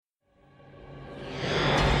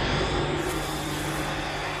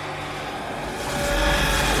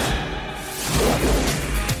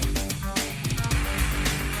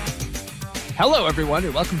Hello, everyone,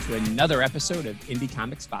 and welcome to another episode of Indie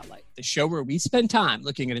Comic Spotlight, the show where we spend time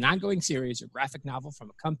looking at an ongoing series or graphic novel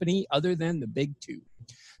from a company other than the big two.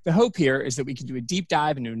 The hope here is that we can do a deep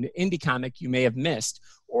dive into an indie comic you may have missed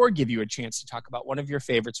or give you a chance to talk about one of your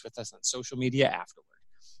favorites with us on social media afterward.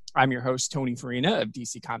 I'm your host, Tony Farina of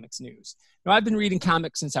DC Comics News. Now, I've been reading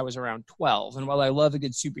comics since I was around 12, and while I love a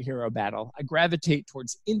good superhero battle, I gravitate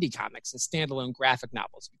towards indie comics and standalone graphic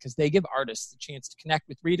novels because they give artists the chance to connect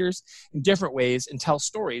with readers in different ways and tell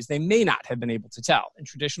stories they may not have been able to tell in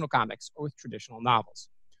traditional comics or with traditional novels.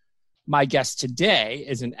 My guest today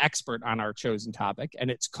is an expert on our chosen topic,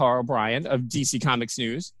 and it's Carl Bryan of DC Comics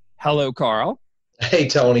News. Hello, Carl. Hey,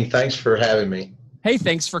 Tony. Thanks for having me. Hey,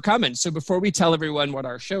 thanks for coming. So before we tell everyone what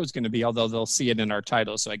our show is going to be, although they'll see it in our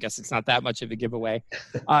title, so I guess it's not that much of a giveaway,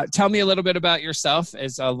 tell me a little bit about yourself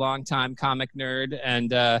as a longtime comic nerd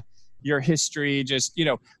and your history, just,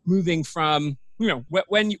 moving from,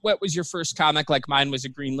 what was your first comic? Like mine was a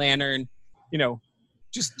Green Lantern,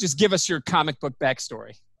 just give us your comic book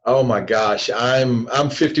backstory. Oh my gosh, I'm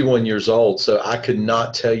 51 years old, so I could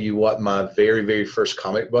not tell you what my very, very first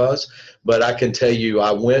comic was, but I can tell you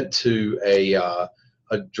I went to a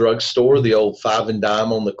drugstore, the old Five and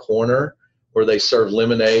Dime on the corner, where they served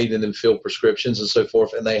lemonade and then filled prescriptions and so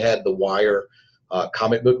forth, and they had the wire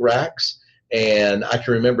comic book racks, and I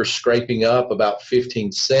can remember scraping up about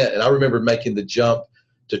 15 cents, and I remember making the jump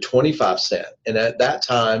to 25 cents, and at that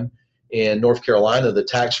time, in North Carolina, the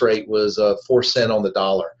tax rate was 4 cents on the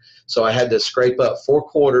dollar. So I had to scrape up 4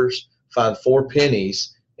 quarters, find 4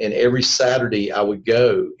 pennies, and every Saturday I would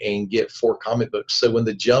go and get 4 comic books. So when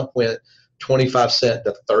the jump went 25 cents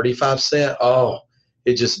to 35 cents,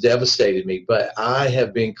 it just devastated me. But I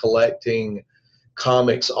have been collecting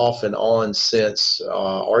comics off and on since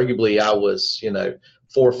arguably I was,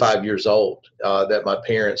 4 or 5 years old, that my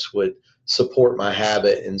parents would support my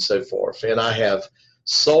habit and so forth. And I have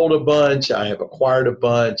sold a bunch, I have acquired a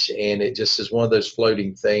bunch, and it just is one of those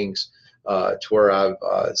floating things to where I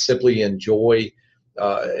simply enjoy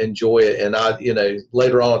it. And I,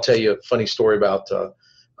 later on, I'll tell you a funny story about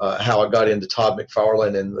how I got into Todd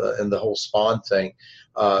McFarlane and the whole Spawn thing.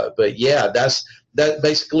 But yeah, that's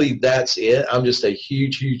it. I'm just a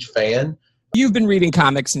huge fan. You've been reading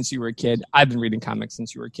comics since you were a kid. I've been reading comics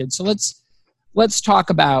since you were a kid. So let's talk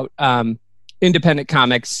about independent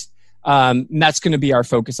comics. And that's going to be our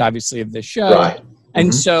focus, obviously, of this show. Right. Mm-hmm.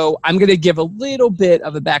 And so I'm going to give a little bit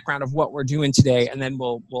of a background of what we're doing today, and then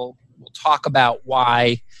we'll talk about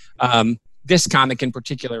why this comic in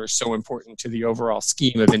particular is so important to the overall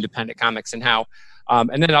scheme of independent comics and how.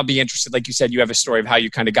 And then I'll be interested, like you said, you have a story of how you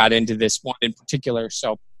kind of got into this one in particular.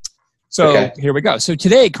 So okay. Here we go. So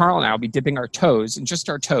today, Carl and I will be dipping our toes into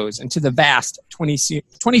the vast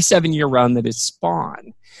 27-year run that is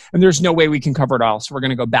Spawn. And there's no way we can cover it all. So we're going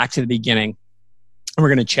to go back to the beginning and we're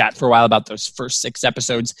going to chat for a while about those first 6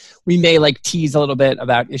 episodes. We may tease a little bit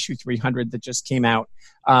about issue 300 that just came out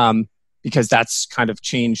because that's kind of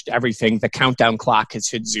changed everything. The countdown clock has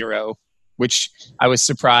hit 0, which I was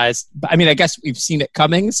surprised. I mean, I guess we've seen it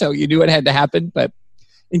coming, so you knew it had to happen, but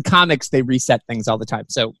in comics, they reset things all the time,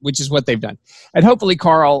 so which is what they've done. And hopefully,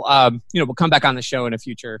 Carl, we'll come back on the show in a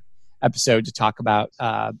future episode to talk about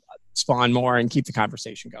Spawn more and keep the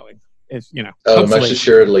conversation going. Most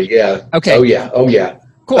assuredly, yeah. Okay. Oh yeah.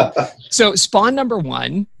 Cool. So Spawn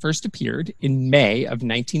 #1 first appeared in May of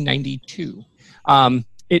 1992.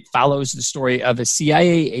 It follows the story of a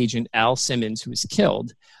CIA agent, Al Simmons, who was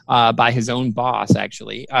killed by his own boss,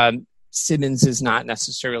 actually. Simmons is not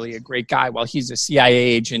necessarily a great guy. While he's a CIA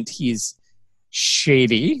agent, he's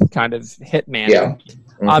shady, kind of hitman. Yeah.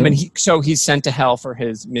 Mm-hmm. And he's sent to hell for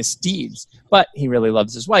his misdeeds. But he really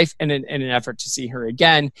loves his wife, and in an effort to see her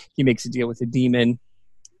again, he makes a deal with a demon.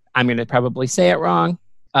 I'm going to probably say it wrong.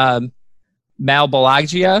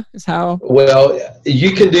 Malbolgia is how? Well,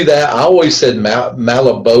 you can do that. I always said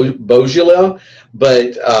Malabogula,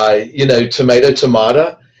 but,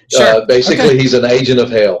 tomato. Sure. Basically, okay. He's an agent of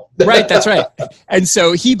hell. Right, that's right. And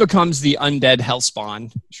so he becomes the undead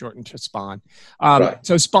Hellspawn, shortened to Spawn. Right.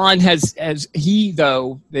 So Spawn the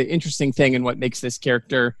interesting thing and what makes this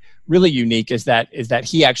character really unique is that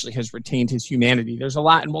he actually has retained his humanity. There's a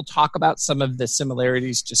lot, and we'll talk about some of the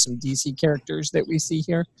similarities to some DC characters that we see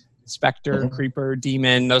here. Spectre, mm-hmm. Creeper,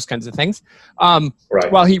 Demon, those kinds of things.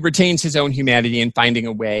 Right. While he retains his own humanity and finding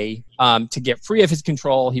a way to get free of his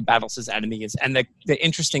control, he battles his enemies. And the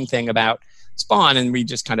interesting thing about Spawn, and we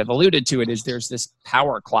just kind of alluded to it, is there's this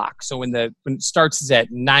power clock. So when it starts is at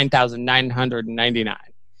 9,999.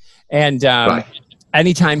 And right.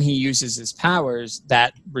 Anytime he uses his powers,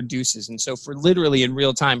 that reduces. And so for literally in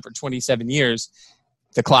real time for 27 years,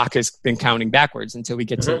 the clock has been counting backwards until we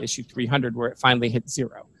get to issue 300 where it finally hits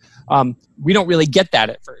 0. We don't really get that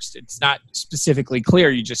at first. It's not specifically clear.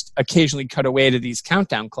 You just occasionally cut away to these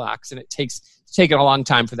countdown clocks, and it's taken a long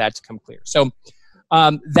time for that to come clear. So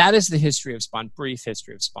that is the history of Spawn, brief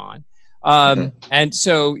history of Spawn. And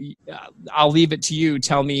so I'll leave it to you.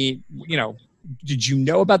 Tell me, did you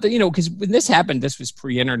know about because when this happened, this was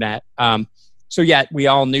pre-internet. So yet we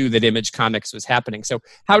all knew that Image Comics was happening. So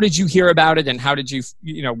how did you hear about it, and how did you,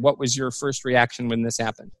 what was your first reaction when this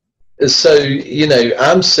happened? So,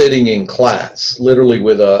 I'm sitting in class literally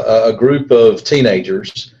with a group of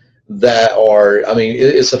teenagers that are,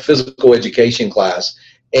 it's a physical education class.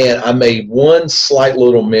 And I made one slight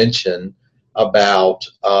little mention about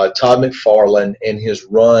Todd McFarlane and his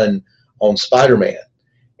run on Spider-Man.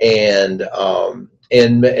 And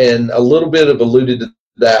a little bit of alluded to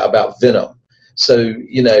that about Venom. So,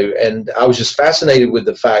 and I was just fascinated with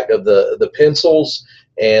the fact of the pencils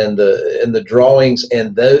and the drawings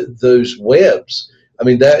and those webs.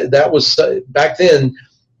 That was back then.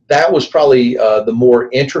 That was probably the more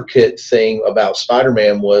intricate thing about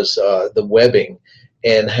Spider-Man was the webbing,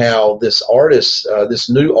 and how this artist, this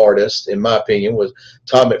new artist, in my opinion, was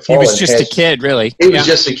Todd McFarlane. He was just a kid, really. He was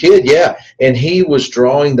just a kid, yeah, and he was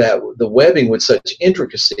drawing the webbing with such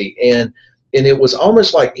intricacy, and it was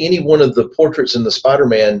almost like any one of the portraits in the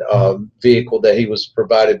Spider-Man vehicle that he was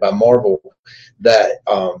provided by Marvel. That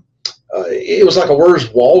it was like a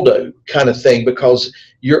Where's Waldo kind of thing, because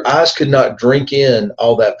your eyes could not drink in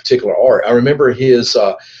all that particular art. I remember his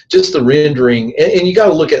just the rendering, and you got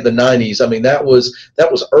to look at the 90s. That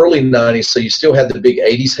was early 90s, so you still had the big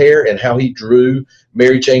 80s hair, and how he drew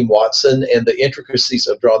Mary Jane Watson and the intricacies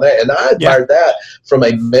of drawing that. And I admired that from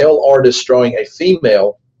a male artist drawing a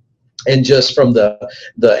female. And just from the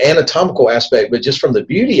anatomical aspect, but just from the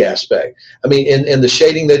beauty aspect, and the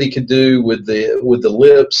shading that he could do with the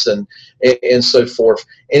lips and so forth.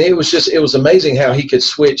 And it was amazing how he could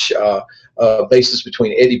switch bases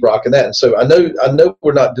between Eddie Brock and that. And so I know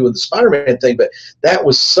we're not doing the Spider-Man thing, but that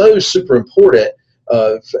was so super important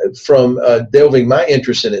from delving my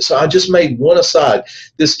interest in it. So I just made one aside.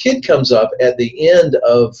 This kid comes up at the end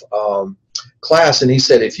of class, and he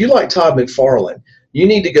said, "If you like Todd McFarlane, you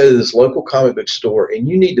need to go to this local comic book store and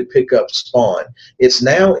you need to pick up Spawn. It's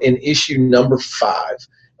now in issue number 5.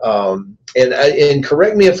 And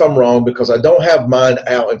correct me if I'm wrong, because I don't have mine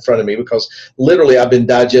out in front of me, because literally I've been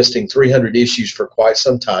digesting 300 issues for quite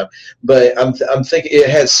some time. But I'm thinking it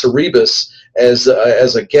has Cerebus as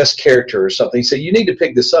a guest character or something. He said, you need to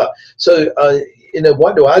pick this up. So,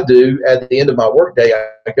 what do I do at the end of my workday?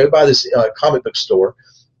 I go by this comic book store.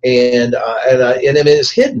 And it's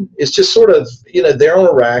hidden. It's just sort of, there on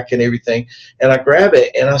a rack and everything. And I grab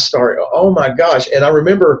it and I start, oh my gosh. And I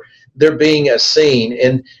remember there being a scene,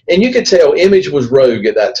 and you could tell Image was rogue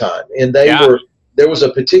at that time. And there was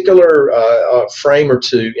a particular frame or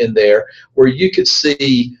two in there where you could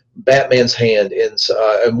see Batman's hand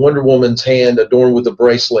and Wonder Woman's hand adorned with a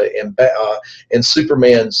bracelet, and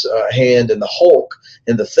Superman's hand, and the Hulk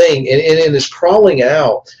and the Thing, and it's crawling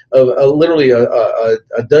out of literally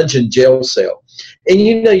a dungeon jail cell. And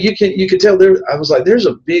you could tell there. I was like, there's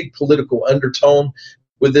a big political undertone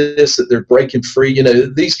with this, that they're breaking free.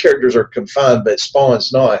 These characters are confined, but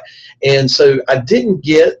Spawn's not. And so I didn't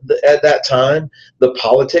get at that time the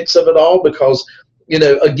politics of it all, because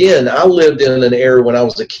again, I lived in an era when I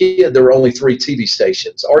was a kid, there were only 3 TV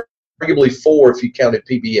stations, arguably 4 if you counted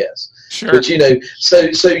PBS. Sure. But,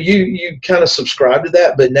 so you kind of subscribe to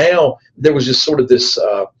that. But now there was just sort of this,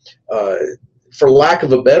 for lack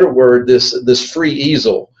of a better word, this free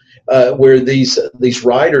easel, where these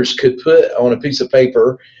writers could put on a piece of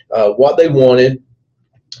paper what they wanted.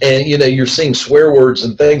 And, you're seeing swear words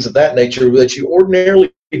and things of that nature that you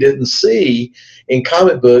ordinarily didn't see in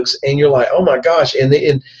comic books, and you're like, oh my gosh, and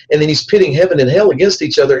then he's pitting heaven and hell against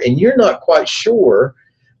each other, and you're not quite sure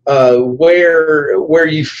where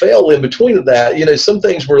you fell in between of that. Some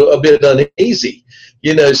things were a bit uneasy,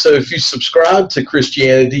 so if you subscribe to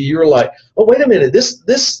Christianity, you're like, oh, wait a minute,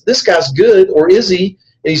 this guy's good, or is he?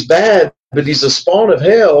 He's bad, but he's a spawn of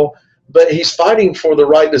hell, but he's fighting for the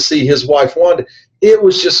right to see his wife Wanda. It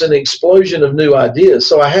was just an explosion of new ideas.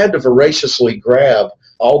 So I had to voraciously grab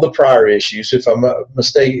all the prior issues. If I'm not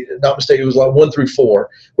mistaken, it was like 1 through 4,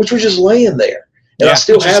 which were just laying there. And I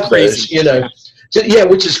still have those, Yeah,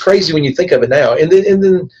 which is crazy when you think of it now. And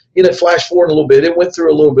then flash forward a little bit, it went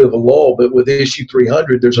through a little bit of a lull, but with issue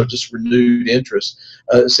 300, there's a just renewed interest.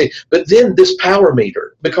 But then this power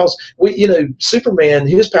meter, because Superman,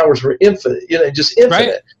 his powers were infinite, just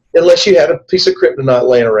infinite. Right. Unless you had a piece of kryptonite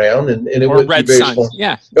laying around, and it would be very small.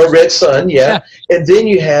 Yeah. Or red sun, yeah. And then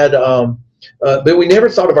you had but we never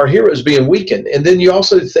thought of our heroes being weakened. And then you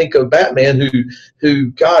also think of Batman,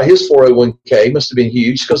 who God, his 401k must have been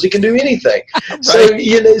huge because he can do anything. Right.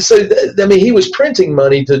 So I mean, he was printing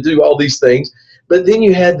money to do all these things. But then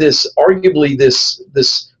you had this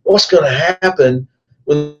what's going to happen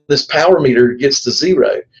when this power meter gets to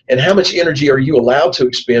zero, and how much energy are you allowed to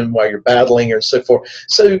expend while you're battling and so forth.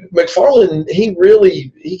 So McFarlane, he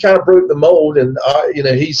kind of broke the mold, and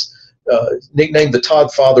he's nicknamed the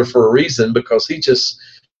Todd Father for a reason, because he just,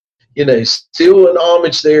 still an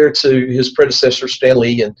homage there to his predecessor Stan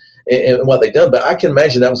Lee and what they've done. But I can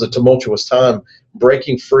imagine that was a tumultuous time,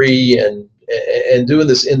 breaking free and doing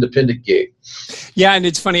this independent gig. Yeah, and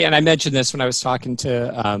it's funny, and I mentioned this when I was talking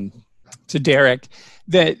to Derek,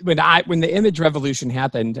 that when the image revolution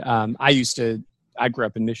happened, I grew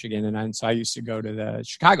up in Michigan, and so I used to go to the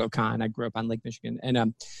Chicago Con. I grew up on Lake Michigan,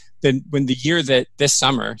 and then when the year that this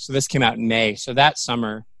summer, so this came out in May, so that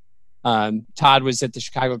summer, Todd was at the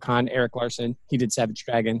Chicago Con. Eric Larson, he did Savage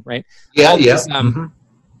Dragon, right? Yeah,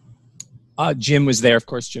 Jim was there, of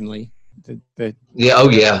course, Jim Lee. The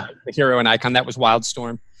hero and icon. That was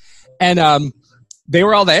Wildstorm, and they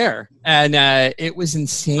were all there, and it was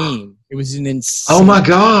insane. It was an insane. Oh my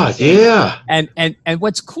God! Yeah. And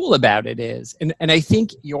what's cool about it is, and I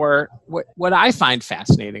think what I find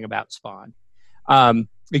fascinating about Spawn,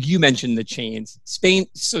 like you mentioned the chains, Spain.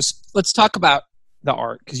 So let's talk about the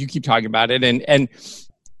art, because you keep talking about it, and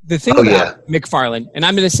the thing about McFarlane, and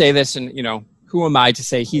I'm going to say this, and who am I to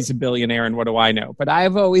say he's a billionaire and what do I know? But I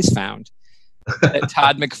have always found that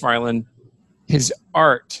Todd McFarlane, his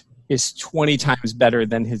art is 20 times better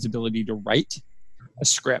than his ability to write a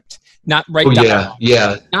script. Not write dialogue.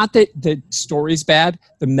 Yeah. Not that the story's bad.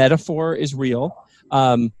 The metaphor is real.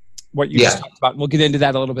 What you just talked about. We'll get into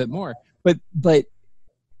that a little bit more. But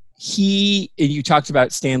you talked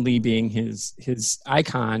about Stan Lee being his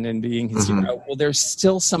icon and being his hero. Well, there's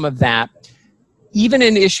still some of that. Even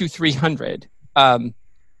in issue 300,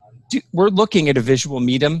 we're looking at a visual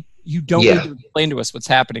medium. You don't need to explain to us what's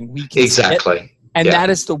happening. We can exactly. See it. And that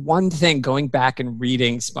is the one thing, going back and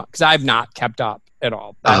reading Spawn, because I've not kept up at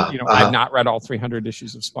all. I've not read all 300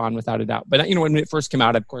 issues of Spawn without a doubt. But when it first came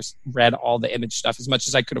out, I, of course, read all the Image stuff as much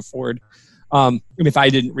as I could afford. And if I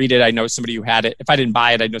didn't read it, I know somebody who had it. If I didn't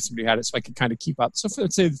buy it, I know somebody who had it, so I could kind of keep up. So for,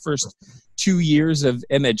 let's say, the first 2 years of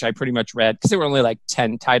Image, I pretty much read, because there were only like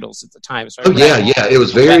 10 titles at the time. So it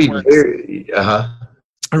was very.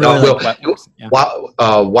 I really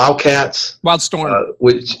Wildcats, Wildstorm,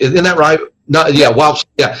 which isn't that right? No,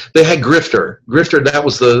 They had Grifter. That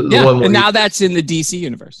was the one. And now that's in the DC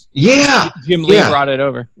universe. Yeah, Jim Lee brought it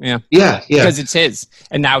over. Yeah, because it's his,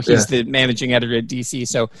 and now he's the managing editor at DC.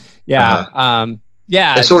 So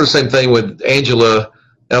It's sort of the same thing with Angela.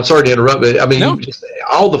 And I'm sorry to interrupt, but I mean, just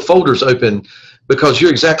all the folders open, because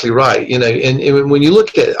you're exactly right. And when you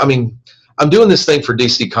look at, I mean, I'm doing this thing for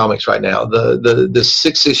DC Comics right now. The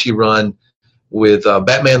 6-issue run with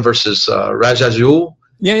Batman versus Ra's al Ghul.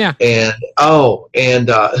 Yeah. And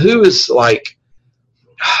who is like,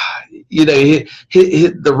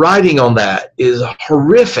 the writing on that is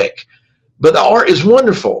horrific, but the art is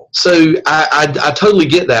wonderful. So I totally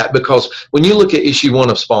get that, because when you look at issue 1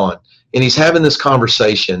 of Spawn, and he's having this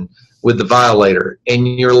conversation with the Violator,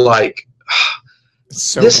 and you're like,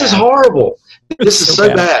 this is horrible. This is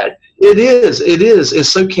so bad. It is. It's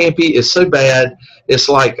so campy. It's so bad. It's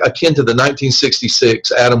like akin to the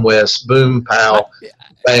 1966 Adam West, boom, pow,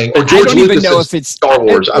 bang. Or George Lucas know if it's Star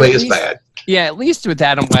Wars. I mean, it's bad. Yeah, at least with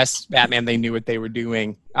Adam West Batman, they knew what they were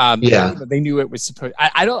doing. They knew it was supposed.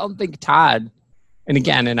 I don't think Todd, and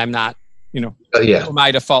again, and I'm not, who am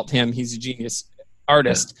I to fault him? He's a genius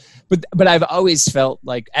artist. Yeah. But I've always felt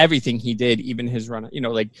like everything he did, even his run,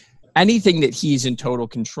 like anything that he's in total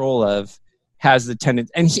control of, has the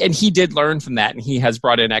tendency, and he did learn from that, and he has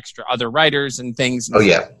brought in extra other writers and things.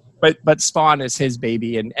 But Spawn is his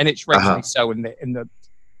baby, and it's rightfully so.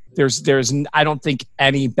 There's I don't think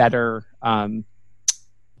any better.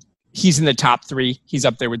 He's in the top 3. He's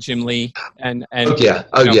up there with Jim Lee, and as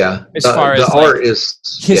far as the art is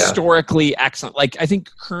historically excellent. Like, I think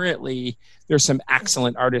currently there's some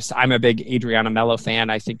excellent artists. I'm a big Adriana Mello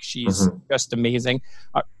fan. I think she's just amazing.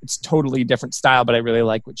 It's totally different style, but I really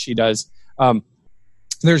like what she does.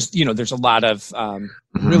 There's a lot of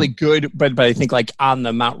really good, but I think like on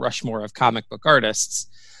the Mount Rushmore of comic book artists,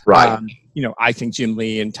 right? I think Jim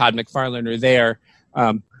Lee and Todd McFarlane are there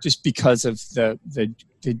just because of the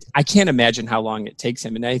I can't imagine how long it takes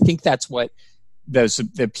him, and I think that's what the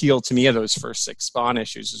appeal to me of those first 6 Spawn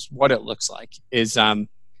issues is what it looks like. So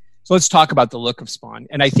let's talk about the look of Spawn,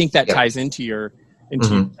 and I think that ties into your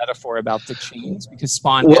into your metaphor about the chains, because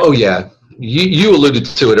Spawn. Well, oh yeah, you alluded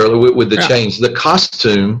to it earlier with the chains, the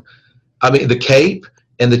costume. I mean, the cape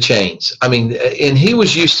and the chains. I mean, and he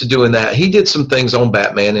was used to doing that. He did some things on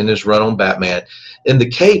Batman in his run on Batman, and the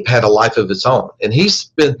cape had a life of its own. And he's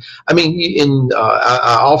been, I mean,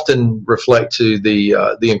 I often reflect to the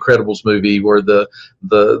Incredibles movie where the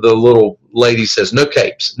little lady says, "No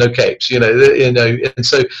capes, no capes," and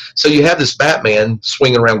so you have this Batman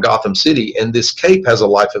swinging around Gotham City, and this cape has a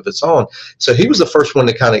life of its own. So he was the first one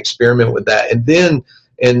to kind of experiment with that, and then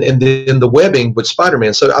then the webbing with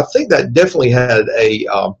Spider-Man. So I think that definitely had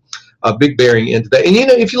a big bearing into that. And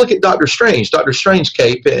if you look at Doctor Strange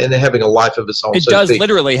cape and having a life of its own, it does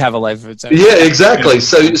literally have a life of its own. Yeah, exactly.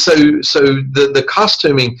 So the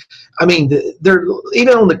costuming. I mean, they're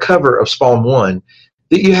even on the cover of Spawn 1.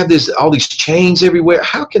 That you have all these chains everywhere.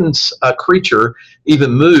 How can a creature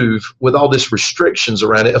even move with all this restrictions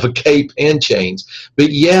around it of a cape and chains?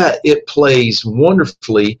 But yet it plays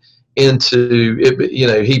wonderfully into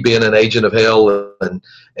it, he being an agent of hell and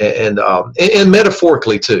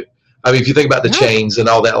metaphorically too. I mean, if you think about the chains and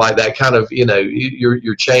all that, like that kind of,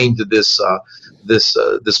 you're chained to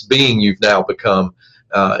this being you've now become,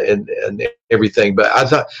 and everything. But I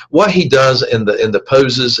thought what he does in the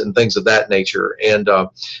poses and things of that nature, and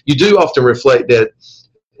you do often reflect that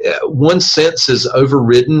one sense is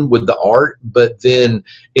overridden with the art, but then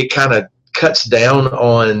it kind of cuts down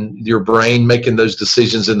on your brain making those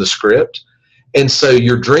decisions in the script. And so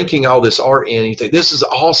you're drinking all this art in, and you think, this is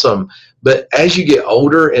awesome. But as you get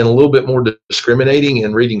older and a little bit more discriminating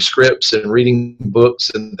and reading scripts and reading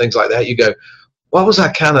books and things like that, you go, what was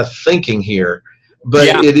I kind of thinking here? But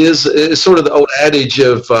it's sort of the old adage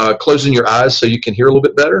of closing your eyes so you can hear a little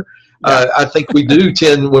bit better. I think we do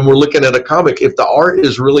tend, when we're looking at a comic, if the art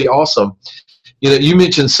is really awesome. You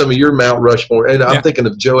mentioned some of your Mount Rushmore, and I'm thinking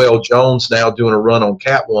of Joelle Jones now doing a run on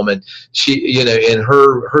Catwoman. She, and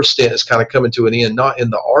her stint is kind of coming to an end, not in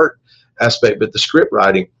the art aspect, but the script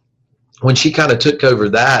writing. When she kind of took over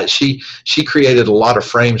that, she created a lot of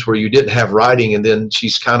frames where you didn't have writing, and then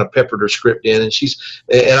she's kind of peppered her script in, and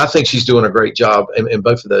I think she's doing a great job in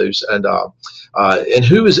both of those. And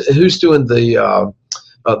who's doing the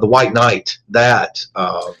White Knight, that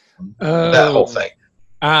whole thing?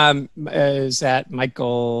 Is that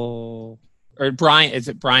Michael or Brian? Is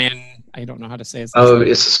it Brian? I don't know how to say his name. Oh,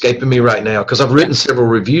 it's escaping me right now because I've written several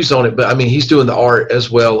reviews on it. But I mean, he's doing the art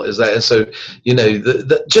as well as that, and so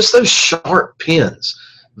just those sharp pens,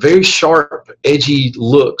 very sharp, edgy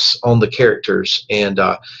looks on the characters,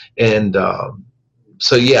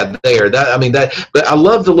 so yeah, but I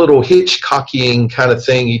love the little Hitchcockian kind of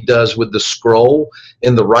thing he does with the scroll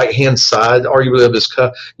in the right hand side, arguably of his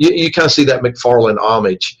cup. You kind of see that McFarlane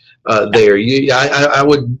homage there. I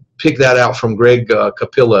would pick that out from Greg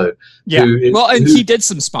Capullo. Yeah, he did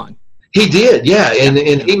some Spawn. He did, yeah, and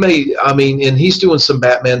and he's doing some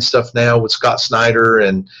Batman stuff now with Scott Snyder,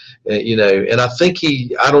 and and I think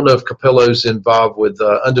I don't know if Capullo's involved with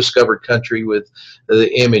Undiscovered Country with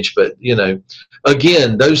the Image, but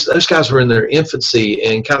again, those guys were in their infancy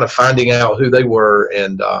and kind of finding out who they were,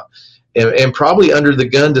 and probably under the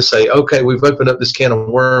gun to say, okay, we've opened up this can of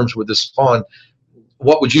worms with this Spawn.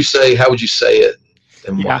 What would you say? How would you say it?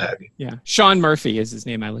 And what have you? Yeah, Sean Murphy is his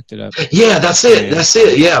name. I looked it up. Yeah, that's it. That's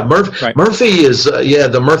it. Yeah, Murphy is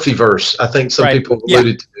the Murphyverse. I think some people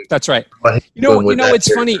alluded to. That's right.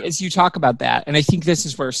 What's funny is you talk about that, and I think this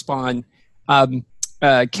is where Spawn.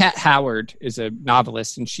 Kat Howard is a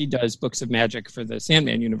novelist, and she does books of magic for the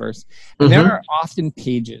Sandman universe. And there are often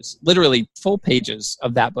pages, literally full pages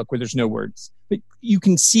of that book where there's no words. But you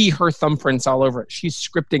can see her thumbprints all over it. She's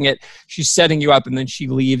scripting it. She's setting you up, and then she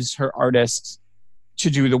leaves her artists to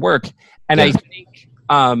do the work. And I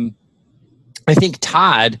think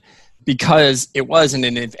Todd, because it wasn't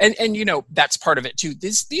and that's part of it too.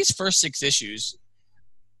 These first 6 issues,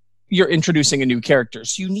 you're introducing a new character,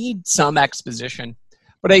 so you need some exposition.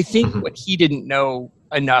 But I think what he didn't know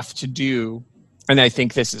enough to do, and I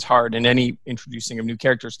think this is hard in any introducing of new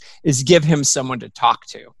characters, is give him someone to talk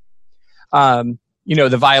to.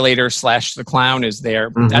 The Violator / the Clown is there,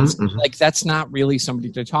 but that's not really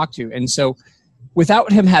somebody to talk to. And so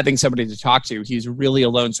without him having somebody to talk to, he's really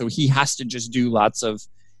alone. So he has to just do lots of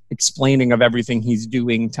explaining of everything he's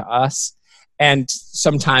doing to us. And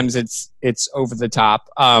sometimes it's over the top.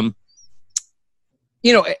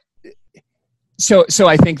 So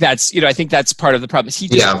I think that's part of the problem. He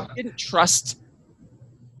just didn't trust,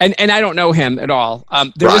 and I don't know him at all.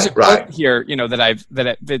 There was a quote here,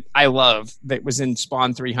 that I love, that was in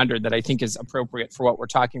Spawn 300 that I think is appropriate for what we're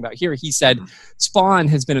talking about here. He said, "Spawn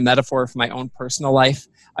has been a metaphor for my own personal life.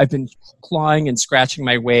 I've been clawing and scratching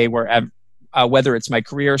my way whether it's my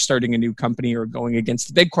career, starting a new company, or going against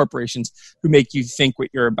the big corporations who make you think what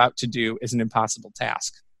you're about to do is an impossible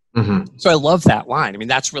task. Mm-hmm. So I love that line. I mean,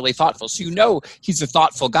 that's really thoughtful. So he's a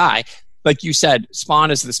thoughtful guy. Like you said,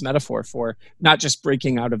 Spawn is this metaphor for not just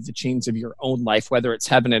breaking out of the chains of your own life, whether it's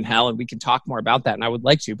heaven and hell, and we can talk more about that, and I would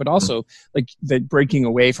like to, but also like the breaking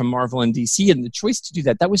away from Marvel and DC, and the choice to do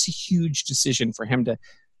that. That was a huge decision for him that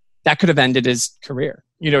could have ended his career.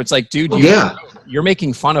 It's like, dude, you're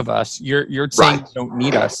making fun of us. You're saying you don't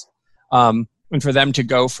need us. And for them to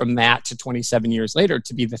go from that to 27 years later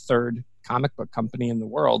to be the third comic book company in the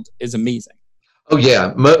world is amazing. Oh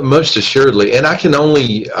yeah, most assuredly. And and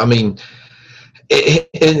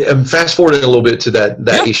fast forwarding a little bit to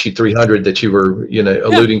that issue 300 that you were,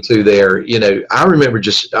 alluding to there, I remember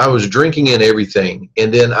I was drinking in everything.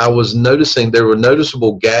 And then I was noticing there were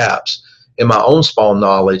noticeable gaps in my own Spawn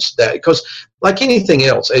knowledge, that because like anything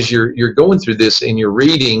else, as you're going through this and you're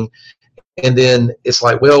reading, and then it's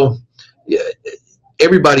like, well,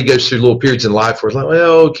 everybody goes through little periods in life where it's like,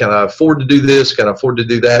 well, can I afford to do this? Can I afford to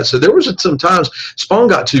do that? So there was some times Spawn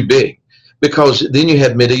got too big, because then you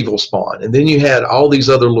had Medieval Spawn, and then you had all these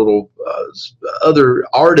other little other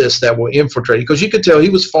artists that were infiltrating, because you could tell he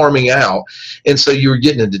was farming out. And so you were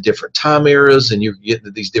getting into different time eras, and you're getting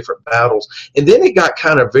into these different battles. And then it got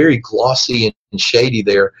kind of very glossy and shady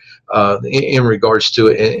there in regards to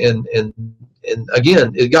it. And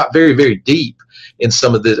again, it got very, very deep in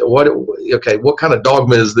some of this. What kind of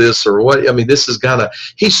dogma is this, or what? I mean, this is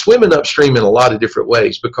he's swimming upstream in a lot of different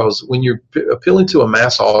ways, because when you're appealing to a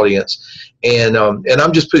mass audience, and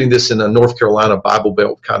I'm just putting this in a North Carolina Bible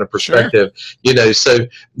Belt kind of perspective, sure. So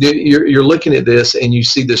you're looking at this and you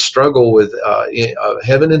see this struggle with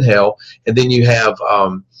heaven and hell, and then you have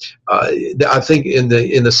I think in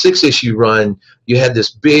the 6 issue run you had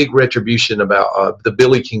this big retribution about the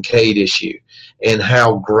Billy Kincaid issue, and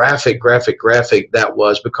how graphic that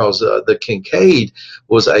was, because the Kincaid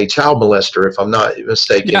was a child molester, if I'm not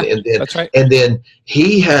mistaken. Yeah, that's right. And then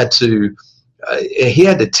he had to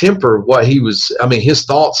temper what he was, his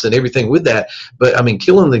thoughts and everything with that. But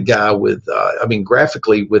killing the guy with,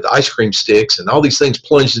 graphically with ice cream sticks and all these things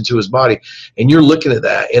plunged into his body, and you're looking at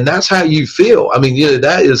that, and that's how you feel.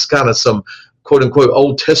 That is kind of some quote unquote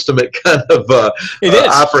Old Testament kind of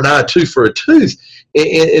eye for an eye, tooth for a tooth.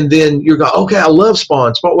 And then you're going, okay, I love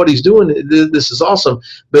Spawn, what he's doing, this is awesome.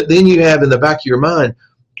 But then you have in the back of your mind,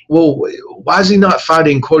 well, why is he not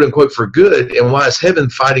fighting, quote unquote, for good? And why is heaven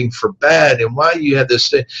fighting for bad? And why you have this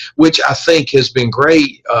thing, which I think has been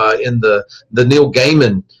great in the Neil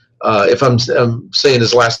Gaiman, if I'm saying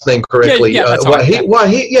his last name correctly, what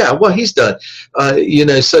he's done.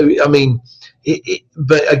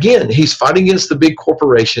 But again, he's fighting against the big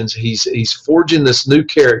corporations. He's forging this new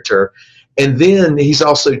character. And then he's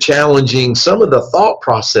also challenging some of the thought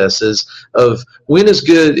processes of when is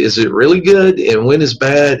good, is it really good? And when is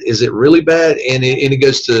bad, is it really bad? And it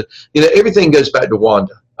goes to, everything goes back to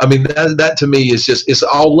Wanda. That to me is just, it's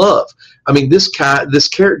all love. This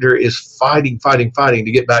character is fighting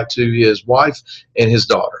to get back to his wife and his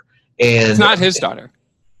daughter. And it's not his daughter.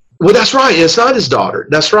 Well, that's right. It's not his daughter.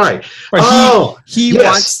 That's right. He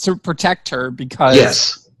wants to protect her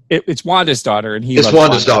because it's Wanda's daughter, and it's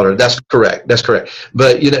Wanda's daughter. That's correct.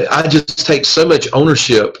 But I just take so much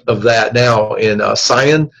ownership of that now in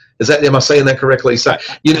Cyan. Am I saying that correctly? Cyan.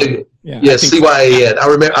 CYAN.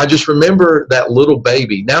 I just remember that little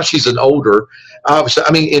baby. Now she's an older.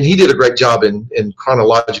 And he did a great job in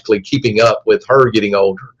chronologically keeping up with her getting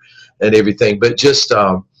older and everything. But just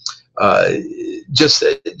sort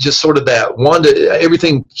of that Wanda,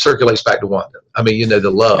 everything circulates back to Wanda.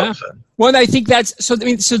 The love. Yeah. Well, I think that's so.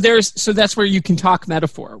 That's where you can talk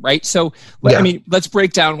metaphor, right? So, let's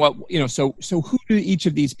break down what So who do each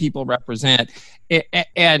of these people represent?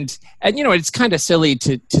 And it's kind of silly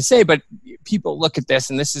to say, but people look at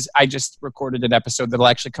this, and I just recorded an episode that'll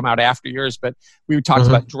actually come out after yours, but we talked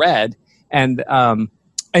about Dredd and how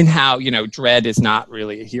Dredd is not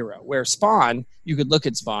really a hero. Where Spawn, you could look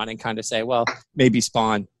at Spawn and kind of say, well, maybe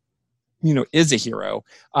Spawn is a hero.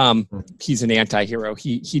 He's an anti-hero.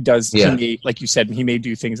 He does, he may, like you said, he may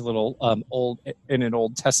do things a little old in an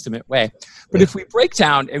Old Testament way. But if we break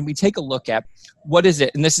down and we take a look at what is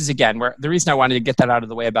it, and this is again where the reason I wanted to get that out of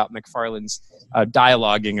the way about McFarlane's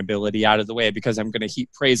dialoguing ability out of the way, because I'm going to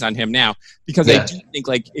heap praise on him now, because I do think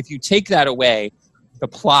if you take that away, the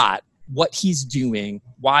plot, what he's doing,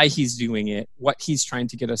 why he's doing it, what he's trying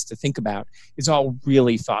to get us to think about is all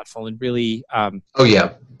really thoughtful and really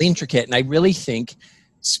intricate. And I really think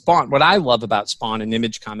Spawn, what I love about Spawn and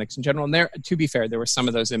Image comics in general, and there, to be fair, there were some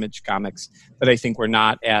of those Image comics that I think were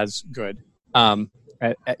not as good, that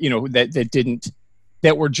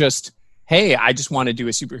were just hey, I just want to do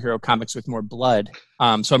a superhero comics with more blood. So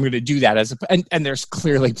I'm going to do that and there's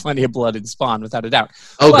clearly plenty of blood in Spawn, without a doubt.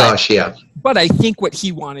 Gosh, yeah. But I think what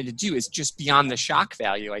he wanted to do is just beyond the shock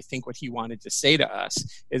value. I think what he wanted to say to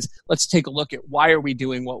us is, let's take a look at why are we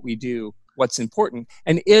doing what we do? What's important?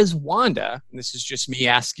 And is Wanda, and this is just me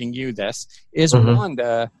asking you this, is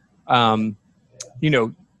Wanda,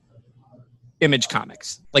 Image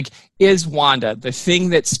Comics? Like, is Wanda the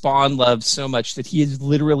thing that Spawn loves so much that he is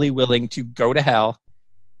literally willing to go to hell,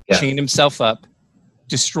 chain himself up,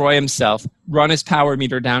 destroy himself, run his power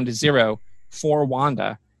meter down to 0 for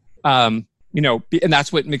Wanda? And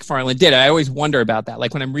that's what McFarlane did. I always wonder about that.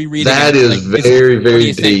 Like when I'm rereading that, is very,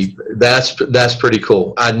 very deep. That's pretty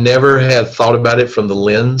cool. I never have thought about it from the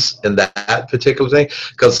lens in that particular thing,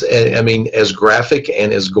 because I mean, as graphic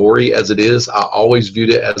and as gory as it is, I always viewed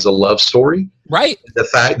it as a love story. Right. The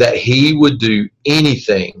fact that he would do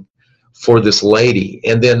anything for this lady,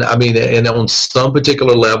 and then I mean, and on some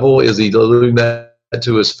particular level, is he alluding that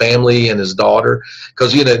to his family and his daughter?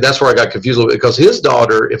 Because that's where I got confused a little bit, because his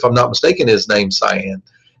daughter, if I'm not mistaken, is named Cyan,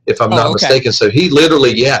 if I'm not mistaken. So he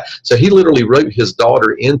literally wrote his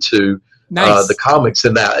daughter into the comics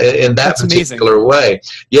in that That's particular amazing. Way.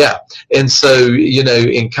 Yeah. And so,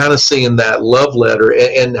 in kind of seeing that love letter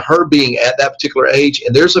and her being at that particular age,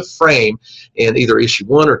 and there's a frame in either issue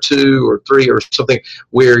 1 or 2 or 3 or something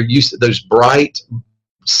where you see those bright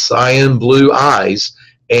cyan blue eyes,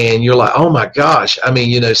 and you're like, oh my gosh. I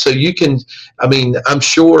mean, so you can, I'm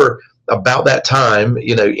sure about that time,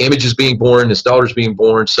 Image is being born, his daughter's being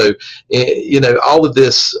born. So, all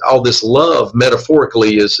this love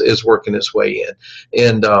metaphorically is working its way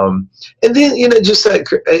in. And then, just that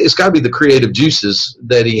it's got to be the creative juices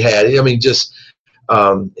that he had. I mean, just,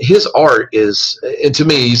 his art is, and to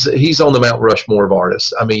me, he's on the Mount Rushmore of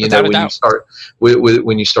artists. I mean,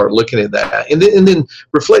 when you start looking at that, and then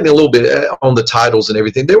reflecting a little bit on the titles and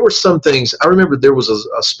everything, there were some things. I remember there was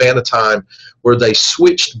a span of time where they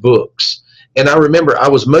switched books, and I remember I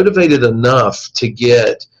was motivated enough to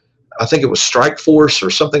get, I think it was Strike Force or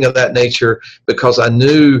something of that nature, because I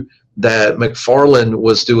knew that McFarlane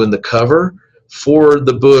was doing the cover for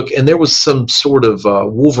the book, and there was some sort of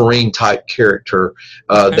Wolverine type character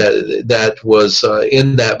that was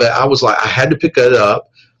in that. But I was like, I had to pick it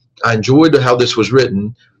up. I enjoyed how this was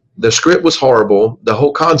written. The script was horrible. The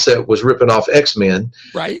whole concept was ripping off X-Men.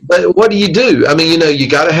 Right. But what do? I mean, you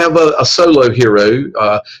got to have a solo hero,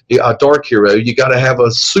 a dark hero. You got to have a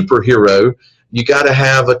superhero. You got to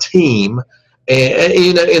have a team.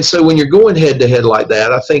 And so when you're going head to head like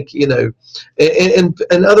that, I think, and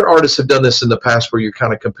other artists have done this in the past where you're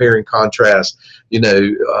kind of compare and contrast.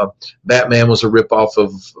 Batman was a ripoff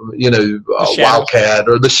of, Wildcat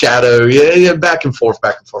or the Shadow. Yeah, back and forth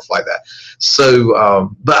like that.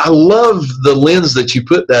 So, but I love the lens that you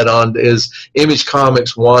put that on, is Image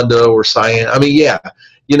Comics, Wanda or Cyan. I mean, yeah.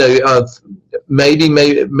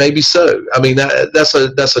 Maybe so. I mean, that's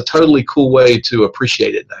a totally cool way to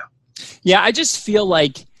appreciate it now. Yeah, I just feel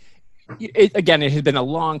like, it had been a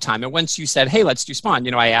long time. And once you said, hey, let's do Spawn,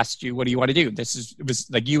 I asked you, what do you want to do? It was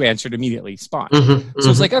like you answered immediately, Spawn. So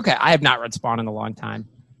it's like, okay, I have not read Spawn in a long time.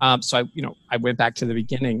 So I went back to the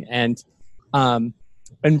beginning and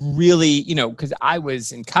really, because I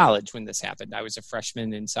was in college when this happened. I was a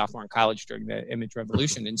freshman and sophomore in college during the Image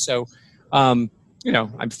Revolution. And so, I'm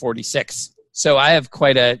 46. So I have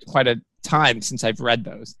quite a time since I've read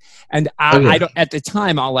those, and I don't. At the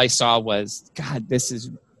time, all I saw was, God, this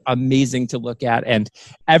is amazing to look at, and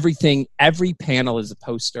every panel is a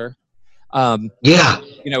poster.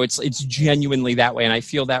 It's genuinely that way, and I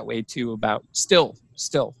feel that way too about still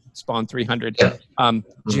Spawn 300.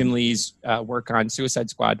 Jim Lee's work on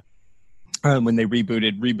Suicide Squad, when they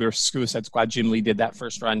rebooted Suicide Squad, Jim Lee did that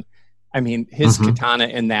first run. I mean, his katana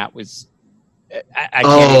in that was.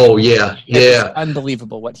 It's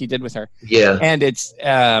unbelievable what he did with her. Yeah, and it's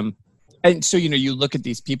and so you look at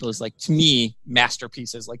these people as, like, to me,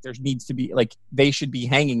 masterpieces. Like, there needs to be, like, they should be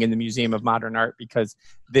hanging in the Museum of Modern Art, because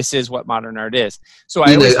this is what modern art is. So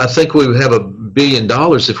I think we would have $1 billion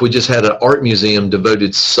if we just had an art museum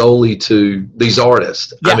devoted solely to these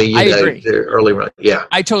artists. Yeah, I agree. Their early run. Yeah,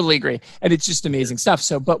 I totally agree, and it's just amazing stuff.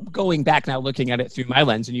 So, but going back now, looking at it through my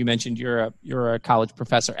lens, and you mentioned you're a college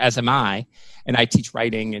professor, as am I, and I teach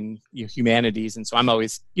writing and humanities, and so I'm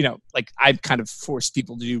always, I've kind of forced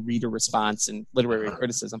people to do reader response and literary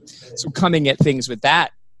criticism. So coming at things with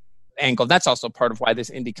that angle, that's also part of why this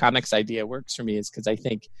indie comics idea works for me, is because I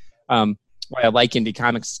think why I like indie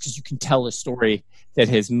comics is because you can tell a story that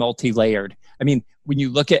is multi-layered. I mean, when you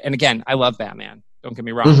look at, and again, I love Batman. Don't get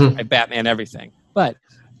me wrong. I Batman everything, but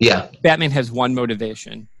Batman has one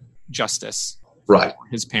motivation: justice. Right. For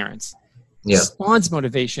his parents. Yeah. Spawn's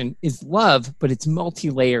motivation is love, but it's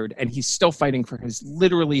multi-layered, and he's still fighting for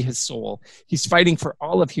literally his soul. He's fighting for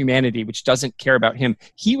all of humanity, which doesn't care about him.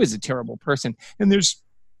 He was a terrible person. And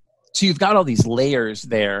so you've got all these layers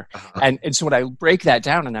there. And so when I break that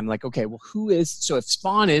down and I'm like, okay, well, so if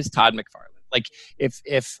Spawn is Todd McFarlane, like if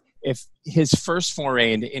his first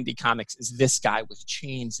foray into indie comics is this guy with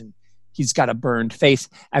chains and he's got a burned face.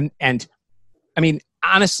 And I mean,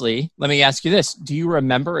 honestly, let me ask you this. Do you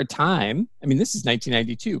remember a time, I mean, this is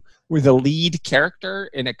 1992, where the lead character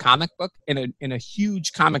in a comic book, in a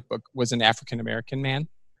huge comic book, was an African-American man?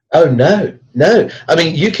 Oh, no. I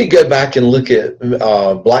mean, you could go back and look at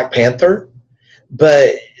Black Panther,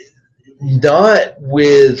 but not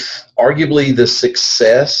with arguably the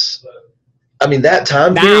success. I mean, that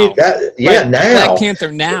time period, now.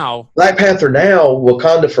 Black Panther now,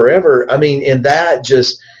 Wakanda Forever. I mean, and that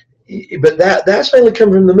just, but that's mainly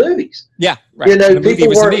come from the movies. Yeah, right. You know, the movie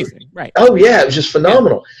was amazing, right? Oh, yeah, it was just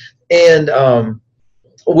phenomenal. Yeah. And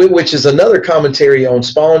which is another commentary on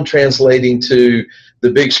Spawn translating to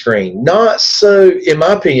the big screen. Not so, in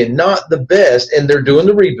my opinion, not the best. And they're doing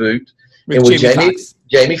the reboot with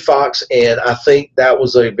Jamie Foxx, and I think that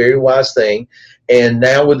was a very wise thing. And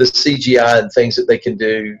now with the CGI and things that they can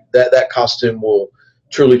do, that costume will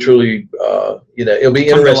truly, it'll be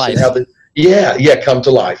interesting how come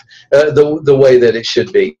to life the way that it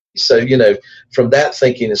should be. So, from that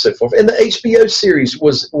thinking and so forth. And the HBO series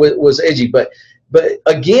was edgy, but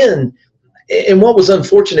again, and what was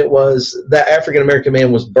unfortunate was that African-American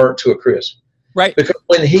man was burnt to a crisp. Right. Because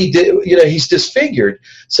when he did, he's disfigured.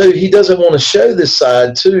 So he doesn't want to show this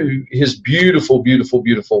side to his beautiful, beautiful,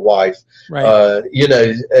 beautiful wife. Right.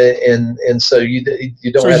 And so you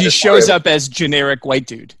don't have So he shows up as generic white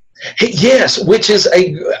dude. Yes, which is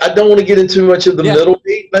I don't want to get into too much of the middle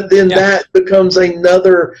beat, but then that becomes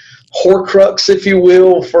another Horcrux, if you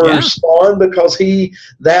will, for Spawn, because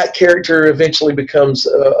that character eventually becomes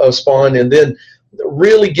a Spawn, and then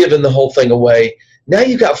really giving the whole thing away. Now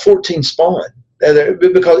you've got 14 Spawn,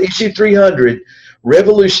 because issue 300,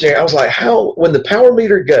 revolutionary. I was like, when the power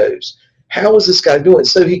meter goes, how is this guy doing?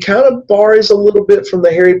 So he kind of borrows a little bit from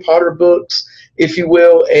the Harry Potter books, if you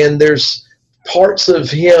will, and there's parts of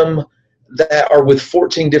him that are with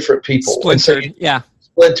 14 different people. Splintered,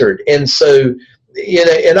 Splintered. And so,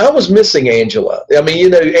 and I was missing Angela. I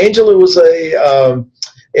mean, Angela was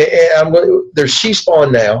there's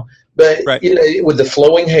She-Spawn now, but, with the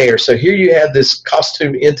flowing hair. So here you have this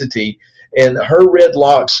costume entity, and her red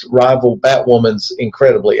locks rival Batwoman's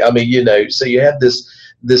incredibly. I mean, so you have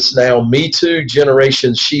this now Me Too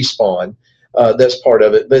generation She-Spawn. That's part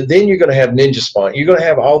of it. But then you're going to have Ninja Spawn. You're going to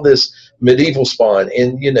have all this medieval Spawn,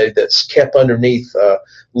 and that's kept underneath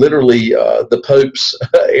literally the Pope's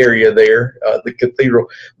area there, the cathedral.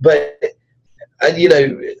 But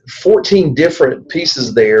 14 different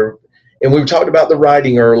pieces there. And we were talking about the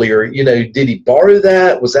writing earlier. Did he borrow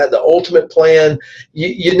that? Was that the ultimate plan?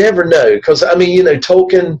 You never know, because I mean,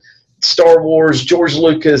 Tolkien, Star Wars, George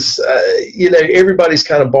Lucas, everybody's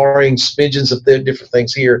kind of borrowing smidgens of the different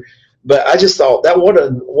things here. But I just thought that what a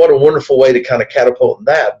wonderful way to kind of catapult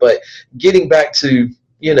that. But getting back to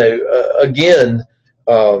again,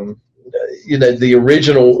 the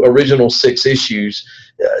original 6 issues,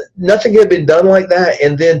 nothing had been done like that.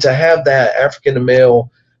 And then to have that African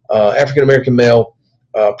American male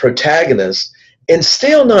protagonist, and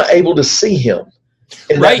still not able to see him.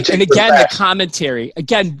 Right, and again, the commentary.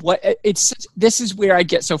 Again, this is where I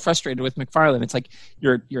get so frustrated with McFarlane. It's like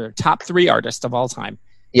you're a top 3 artist of all time.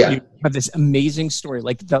 Yeah, you have this amazing story,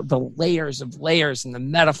 like the layers and the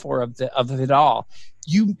metaphor of it all.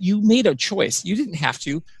 You made a choice. You didn't have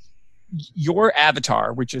to. Your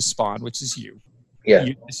avatar, which is Spawn, which is you. Yeah.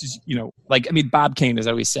 This is Bob Kane has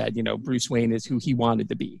always said, Bruce Wayne is who he wanted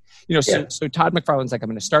to be. So Todd McFarlane's like, I'm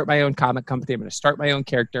going to start my own comic company. I'm going to start my own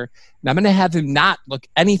character, and I'm going to have him not look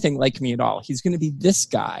anything like me at all. He's going to be this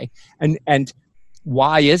guy, and.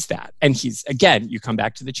 Why is that? And he's, again, you come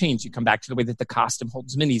back to the chains, you come back to the way that the costume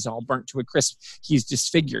holds him in. He's all burnt to a crisp. He's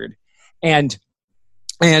disfigured. And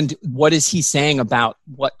what is he saying about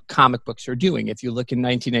what comic books are doing? If you look in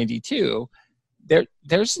 1992,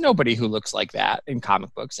 there's nobody who looks like that in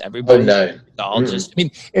comic books. Everybody, all just, I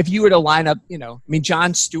mean, if you were to line up,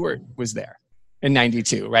 Jon Stewart was there in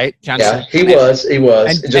 92, right? He was.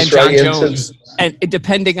 And John Jones. And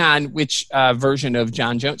depending on which version of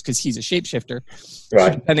John Jones, because he's a shapeshifter,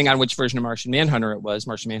 right? So depending on which version of Martian Manhunter it was,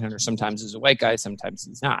 Martian Manhunter sometimes is a white guy, sometimes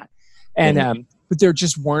he's not. And but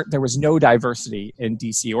there was no diversity in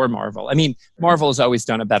DC or Marvel. I mean, Marvel has always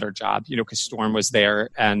done a better job, because Storm was there,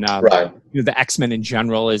 and Right. the X-Men in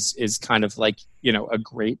general is kind of like, a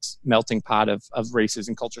great melting pot of races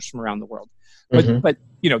and cultures from around the world. But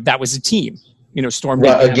that was a team. Storm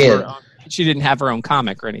she didn't have her own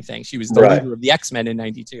comic or anything. She was the leader of the X-Men in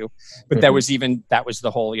 92. But that was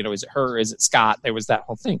the whole, is it her? Is it Scott? There was that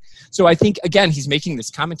whole thing. So I think, again, he's making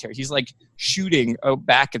this commentary. He's like shooting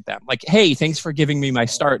back at them. Like, hey, thanks for giving me my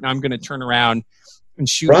start. Now I'm going to turn around and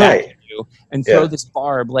shoot back at you and throw this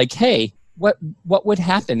barb. Like, hey, what would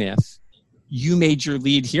happen if you made your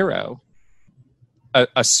lead hero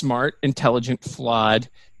a smart, intelligent, flawed,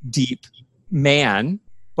 deep man,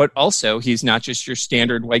 but also he's not just your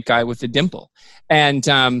standard white guy with a dimple. And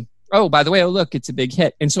by the way, look, it's a big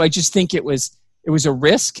hit. And so I just think it was a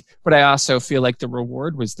risk, but I also feel like the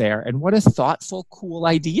reward was there. And what a thoughtful, cool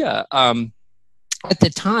idea. At the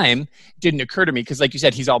time, it didn't occur to me because, like you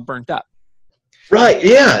said, he's all burnt up. Right?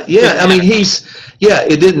 Yeah. I mean,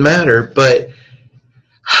 it didn't matter, but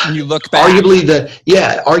when you look back,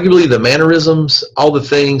 arguably the mannerisms, all the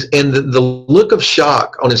things, and the look of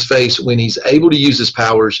shock on his face when he's able to use his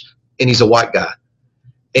powers, and he's a white guy,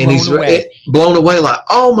 and he's blown away, like,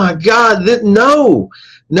 oh my God, no,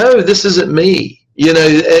 this isn't me,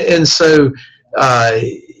 and so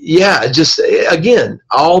just again,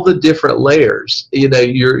 all the different layers,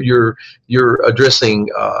 you're addressing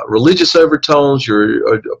religious overtones,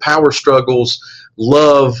 your power struggles,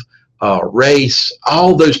 love, race,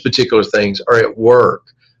 all those particular things are at work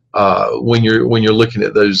when you're looking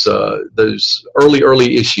at those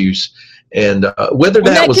early issues, and whether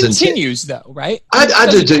that was continues though, right? I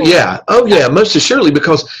do too. Yeah. Oh yeah, most assuredly,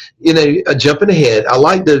 because jumping ahead, I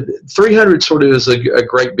like the 300 sort of is a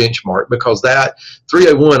great benchmark, because that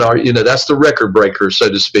 301 that's the record breaker, so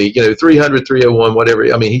to speak. 300, 301,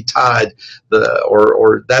 whatever. I mean, he tied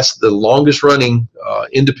or that's the longest running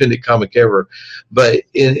independent comic ever. But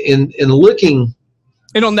in looking,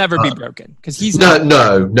 it'll never be broken because he's no.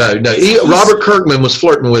 Robert Kirkman was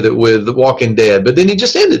flirting with it with The Walking Dead, but then he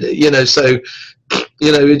just ended it. So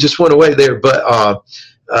it just went away there. But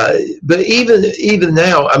even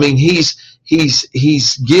now, I mean,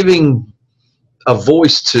 he's giving a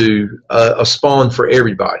voice to a Spawn for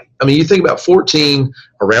everybody. I mean, you think about 14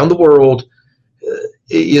 around the world.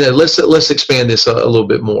 Let's expand this a little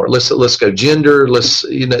bit more. Let's go gender. Let's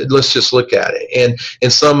just look at it.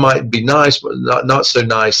 And some might be nice, but not so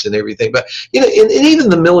nice and everything. But and even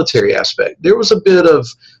the military aspect, there was a bit of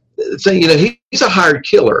thing. He's a hired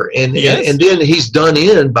killer, and then he's done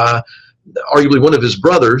in by arguably one of his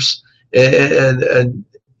brothers, and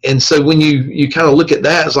so when you kind of look at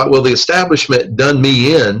that, it's like, well, the establishment done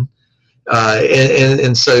me in.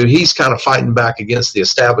 And so he's kind of fighting back against the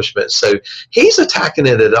establishment. So he's attacking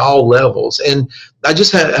it at all levels. And I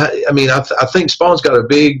think Spawn's got a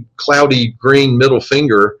big cloudy green middle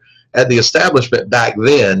finger at the establishment back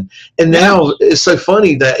then. And now it's so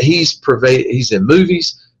funny that he's in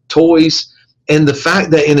movies, toys, and the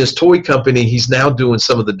fact that in his toy company, he's now doing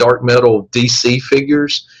some of the dark metal DC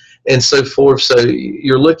figures and so forth. So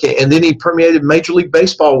you're looking, and then he permeated Major League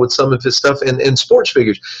Baseball with some of his stuff and sports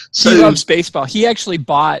figures. So he loves baseball. He actually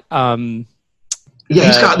bought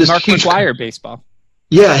he's got this Mark McGwire baseball.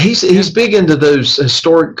 Yeah, he's big into those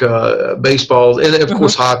historic baseballs and of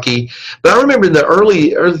course hockey. But I remember in the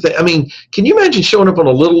early I mean, can you imagine showing up on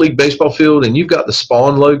a little league baseball field and you've got the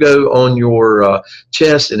Spawn logo on your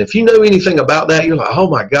chest, and if you know anything about that, you're like, oh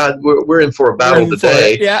my God, we're in for a battle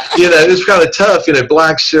today. Yeah, it's kind of tough.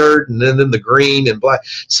 Black shirt and then the green and black.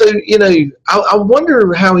 So I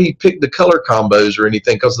wonder how he picked the color combos or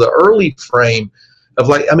anything, because the early frame of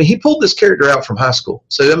he pulled this character out from high school.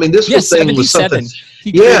 So this was something.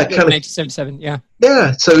 Kind of 1977.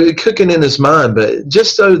 Yeah. So cooking in his mind, but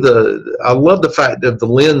just so I love the fact of the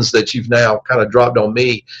lens that you've now kind of dropped on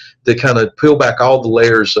me to kind of peel back all the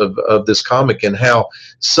layers of this comic, and how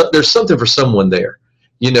there's something for someone there.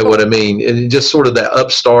 You know what I mean? And just sort of that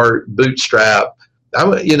upstart bootstrap.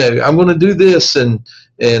 I'm going to do this and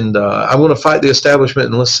I'm going to fight the establishment,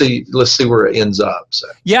 and let's see where it ends up. So.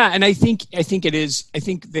 Yeah, and I think it is. I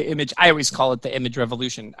think the image. I always call it the image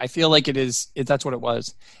revolution. I feel like it is. That's what it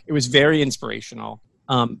was. It was very inspirational.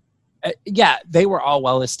 They were all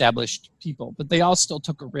well-established people, but they all still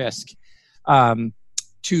took a risk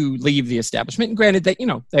to leave the establishment. And granted that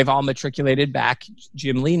they've all matriculated back.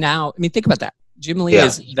 Jim Lee now. I mean, think about that. Jim Lee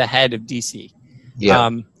is the head of DC. Yeah.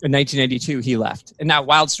 In 1992, he left. And now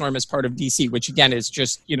Wildstorm is part of DC, which again is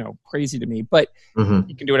just, crazy to me. But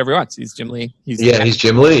he can do whatever he wants. He's Jim Lee. He's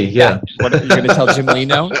Jim Lee. Yeah. What, you're going to tell Jim Lee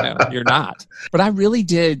no? No, you're not. But I really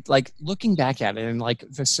did, like, looking back at it and like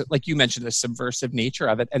you mentioned, the subversive nature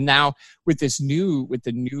of it. And now with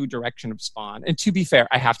the new direction of Spawn. And to be fair,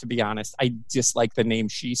 I have to be honest, I dislike the name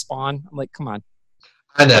She-Spawn. I'm like, come on.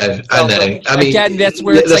 I know. I mean, again, that's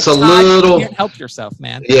where it's that's like, a little. You can't help yourself,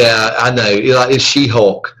 man. Yeah, I know. It's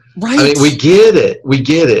She-Hulk. Right. I mean, we get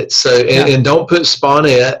it. So, and don't put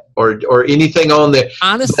Spawnette or anything on there.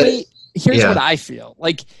 Honestly, here's what I feel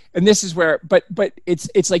like, and this is where, but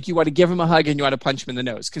it's like you want to give him a hug and you want to punch him in the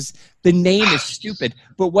nose because the name is stupid,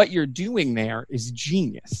 but what you're doing there is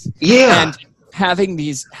genius. Yeah. And having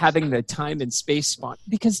the time and space Spawn,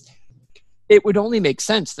 because it would only make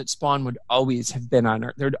sense that Spawn would always have been on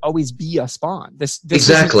Earth. There'd always be a Spawn. This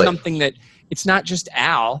exactly. isn't something that it's not just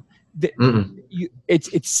Al.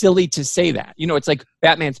 It's silly to say that. It's like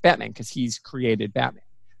Batman's Batman because he's created Batman.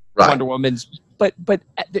 Right. Wonder Woman's, but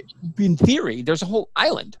in theory, there's a whole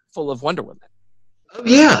island full of Wonder Woman.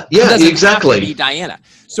 Yeah, exactly. Have to be Diana.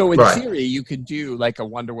 So in theory, you could do like a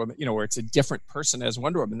Wonder Woman, where it's a different person as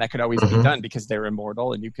Wonder Woman. That could always be done because they're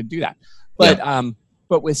immortal, and you could do that.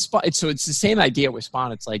 But with Spawn, so it's the same idea with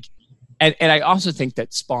Spawn. It's like, and I also think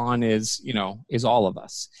that Spawn is all of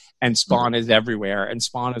us, and Spawn is everywhere, and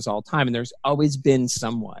Spawn is all time, and there's always been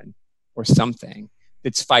someone or something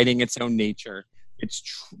that's fighting its own nature. It's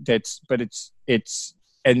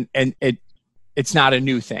not a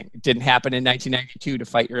new thing. It didn't happen in 1992 to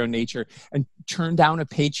fight your own nature and turn down a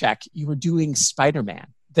paycheck. You were doing Spider-Man.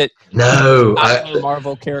 A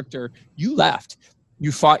Marvel character. You left.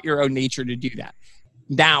 You fought your own nature to do that.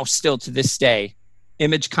 Now, still to this day,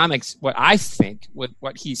 Image Comics, what I think,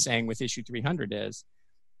 what he's saying with issue 300 is,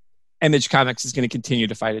 Image Comics is going to continue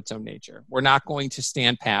to fight its own nature. We're not going to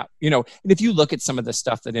stand pat. And if you look at some of the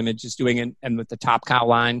stuff that Image is doing and with the Top Cow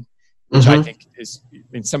line, which I think is,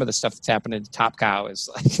 some of the stuff that's happening to Top Cow is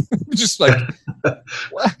like, just like,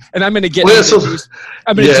 what? And I'm going to get, do some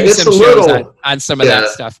shows on some of that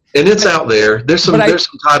stuff. And it's out there. There's some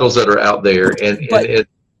titles that are out there,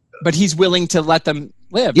 but he's willing to let them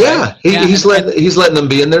live. Yeah, right? He's letting them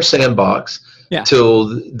be in their sandbox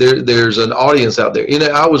till there's an audience out there.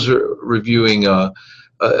 I was reviewing a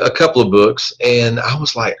couple of books, and I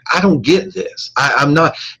was like, I don't get this. I'm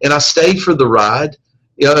not, and I stayed for the ride.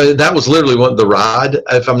 That was literally the ride,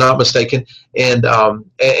 if I'm not mistaken. And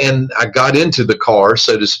I got into the car,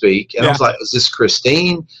 so to speak, and I was like, is this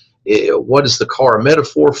Christine? What is the car a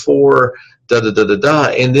metaphor for?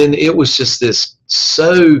 And then it was just this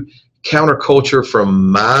so counterculture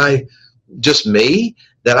from me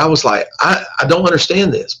that I was like, I don't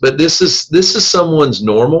understand this, but this is someone's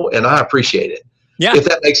normal, and I appreciate it. Yeah. If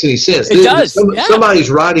that makes any sense. It does. Somebody's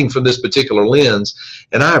writing from this particular lens,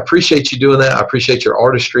 and I appreciate you doing that. I appreciate your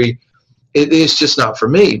artistry. It's just not for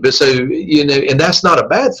me. But so, and that's not a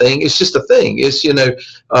bad thing. It's just a thing. It's,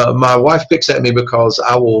 my wife picks at me because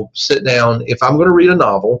I will sit down, if I'm going to read a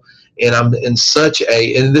novel, and I'm in such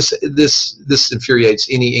and this infuriates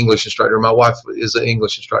any English instructor. My wife is an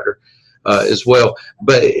English instructor as well.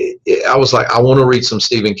 But I was like, I want to read some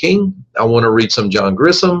Stephen King. I want to read some John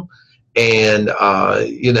Grisham. And,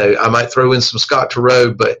 I might throw in some Scott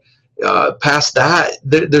Turow, but past that,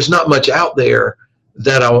 there's not much out there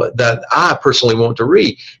that I personally want to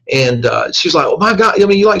read. And she's like, oh, my God,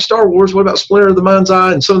 you like Star Wars. What about Splinter of the Mind's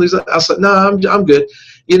Eye and some of these? I said, no, I'm good.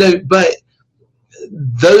 But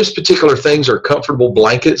those particular things are comfortable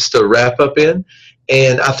blankets to wrap up in.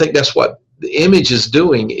 And I think that's what the Image is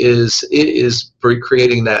doing is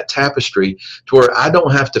creating that tapestry to where I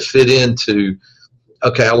don't have to fit into,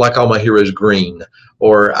 okay, I like all my heroes green,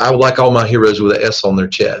 or I like all my heroes with an S on their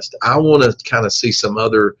chest. I want to kind of see some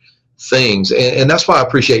other things. And that's why I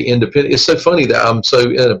appreciate independent. It's so funny that I'm so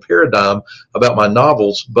in a paradigm about my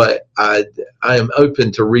novels, but I am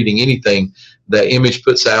open to reading anything that Image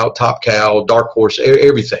puts out, Top Cow, Dark Horse,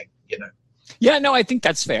 everything, Yeah, no, I think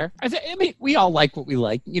that's fair. I mean, we all like what we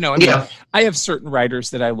like. I have certain writers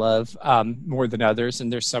that I love more than others,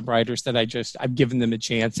 and there's some writers that I've given them a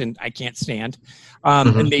chance and I can't stand.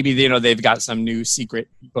 And maybe they've got some new secret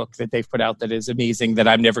book that they've put out that is amazing that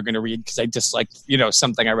I'm never going to read because I disliked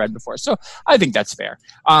something I read before. So I think that's fair.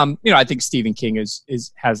 I think Stephen King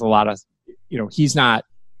has a lot of he's not.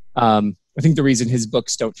 I think the reason his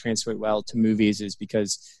books don't translate well to movies is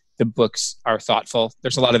because the books are thoughtful.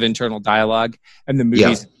 There's a lot of internal dialogue, and the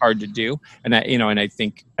movies are hard to do. And I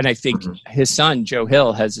think his son Joe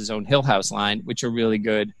Hill has his own Hill House line, which are really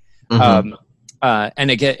good. And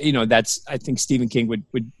again, I think Stephen King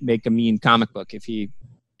would make a mean comic book if he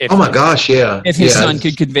oh my gosh, yeah. If his son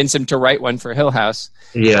could convince him to write one for Hill House,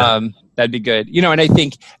 that'd be good. You know, and I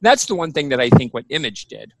think that's the one thing that I think what Image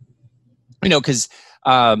did. You know, because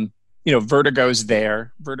you know, Vertigo's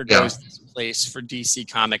there. Vertigo's this place for DC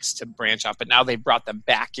Comics to branch off, but now they've brought them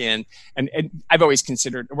back in. And I've always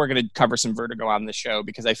considered, we're going to cover some Vertigo on the show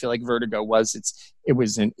because I feel like Vertigo was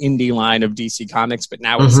an indie line of DC Comics, but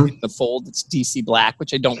now it's in the fold. It's DC Black,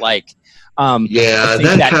 which I don't like. I think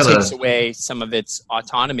that takes away some of its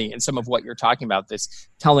autonomy and some of what you're talking about. This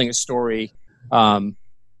telling a story.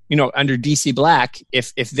 You know, under DC Black,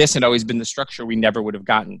 if this had always been the structure, we never would have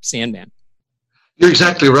gotten Sandman. You're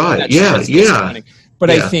exactly right. That's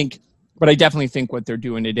But I definitely think what they're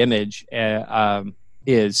doing at Image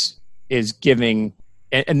is giving,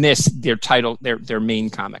 and this their title, their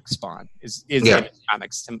main comic, Spawn, is Image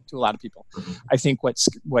Comics to a lot of people. I think what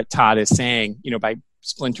Todd is saying, you know, by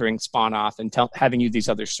splintering Spawn off and having you these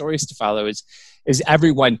other stories to follow is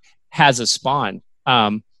everyone has a Spawn.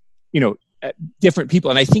 You know, different people,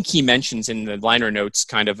 and I think he mentions in the liner notes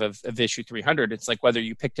kind of issue 300, it's like whether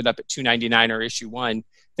you picked it up at $2.99 or issue 1,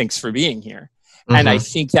 thanks for being here. And I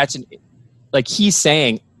think that's like he's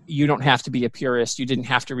saying, you don't have to be a purist, you didn't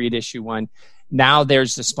have to read issue 1. Now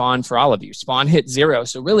there's the Spawn for all of you. Spawn hit 0,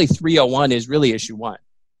 so really 301 is really issue 1.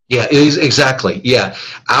 Yeah, exactly. Yeah,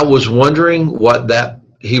 I was wondering what that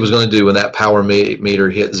he was going to do when that power meter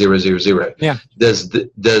hit 000. Yeah. Does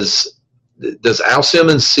Al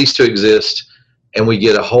Simmons cease to exist and we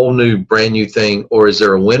get a whole new, brand new thing? Or is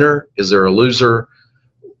there a winner? Is there a loser?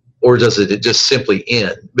 Or does it just simply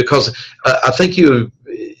end? Because I think you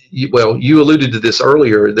alluded to this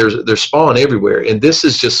earlier. There's Spawn everywhere. And this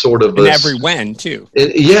is just sort of... In every win, too.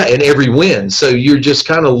 In every win. So you're just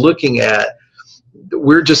kind of looking at...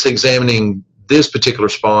 We're just examining this particular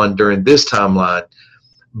Spawn during this timeline.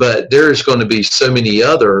 But there's going to be so many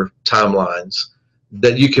other timelines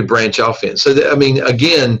that you could branch off in. So, I mean,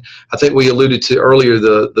 again, I think we alluded to earlier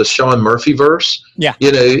the Sean Murphy verse. Yeah.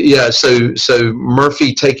 You know, yeah. So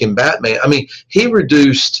Murphy taking Batman. I mean, he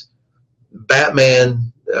reduced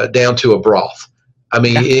Batman down to a broth. I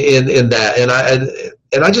mean, in that,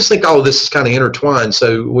 and I just think all of this is kind of intertwined.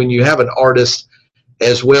 So when you have an artist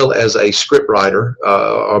as well as a script writer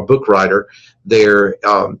or book writer, they're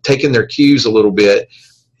taking their cues a little bit.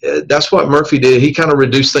 That's what Murphy did. He kind of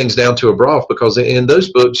reduced things down to a broth because in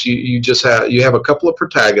those books you have a couple of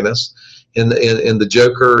protagonists in the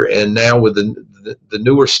Joker, and now with the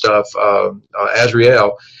newer stuff,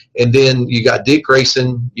 Azrael, and then you got Dick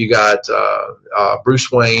Grayson, you got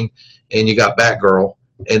Bruce Wayne, and you got Batgirl,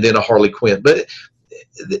 and then a Harley Quinn. But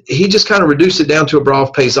he just kind of reduced it down to a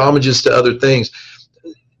broth, pays homages to other things.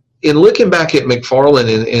 In looking back at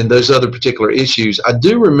McFarlane and those other particular issues, I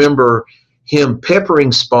do remember him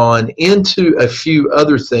peppering Spawn into a few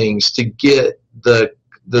other things to get the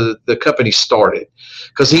company started,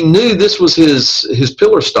 because he knew this was his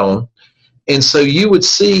pillar stone. And so you would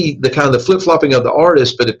see the kind of the flip-flopping of the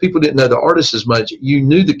artist, but if people didn't know the artist as much, you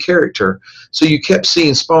knew the character. So you kept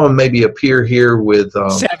seeing Spawn maybe appear here with...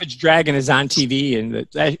 Savage Dragon is on TV in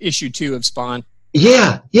issue 2 of Spawn.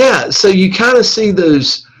 Yeah. So you kind of see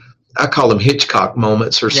those... I call them Hitchcock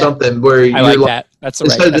moments or something where you're like that. That's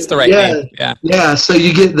the right name. Yeah. Yeah. So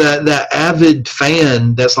you get that avid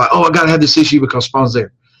fan that's like, oh, I got to have this issue because Spawn's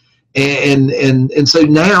there. And so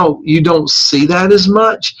now you don't see that as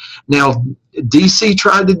much. Now, DC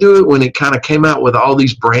tried to do it when it kind of came out with all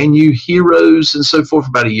these brand new heroes and so forth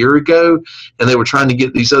about a year ago. And they were trying to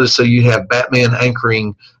get these others. So you have Batman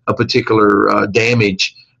anchoring a particular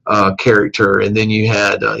Damage character, and then you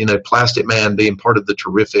had Plastic Man being part of the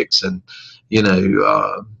Terrifics, and I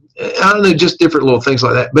don't know, just different little things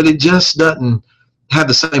like that. But it just doesn't have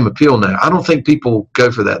the same appeal now. I don't think people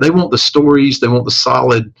go for that. They want the stories, they want the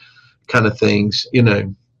solid kind of things. I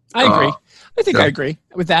agree. I agree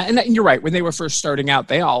with that, and you're right. When they were first starting out,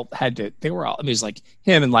 they all had to. They were all. I mean, it was like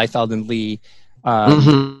him and Liefeld and Lee.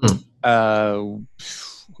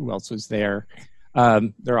 Who else was there?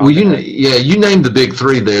 They're all you named the big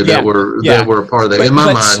three there that were a part of that. In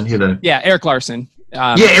my mind, Yeah, Eric Larson.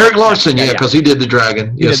 Eric Larson, because he did the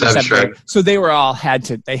Dragon. Savage Dragon. So they were all had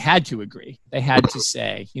to agree. They had to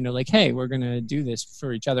say, like, hey, we're going to do this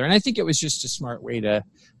for each other. And I think it was just a smart way to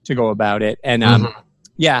go about it. And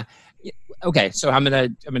okay, so I'm gonna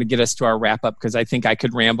get us to our wrap up, because I think I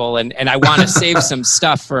could ramble and I want to save some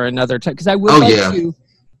stuff for another time, because I would like to.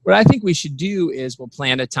 What I think we should do is we'll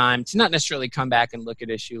plan a time to not necessarily come back and look at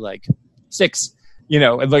issue like 6,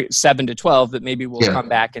 like 7 to 12, that maybe we'll come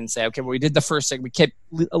back and say, okay, well, we did the first thing. We kept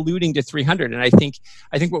alluding to 300. And I think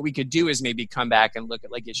what we could do is maybe come back and look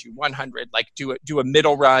at like issue 100, like do a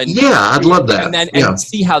middle run. Yeah, I'd love that. And then and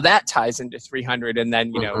see how that ties into 300, and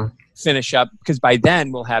then, finish up, because by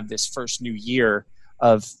then we'll have this first new year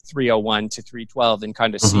of 301 to 312 and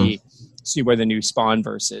kind of see where the new Spawn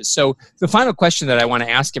verse is. So the final question that I want to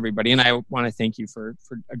ask everybody, and I want to thank you for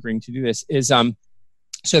agreeing to do this, is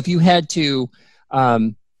so if you had to,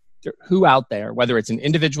 who out there, whether it's an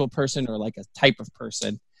individual person or like a type of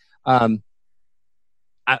person, I'm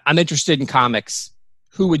interested in comics.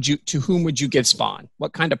 To whom would you give Spawn?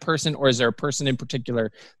 What kind of person, or is there a person in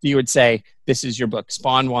particular that you would say, this is your book,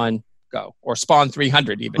 Spawn 1, go, or Spawn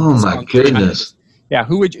 300 even? Oh my goodness. Yeah,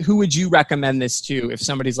 who would you recommend this to if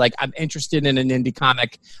somebody's like, I'm interested in an indie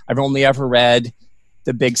comic, I've only ever read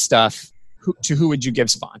the big stuff? Who would you give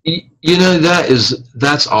Spawn?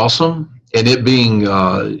 That's awesome. And it being,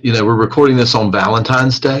 we're recording this on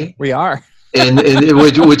Valentine's Day. We are.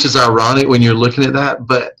 which is ironic when you're looking at that.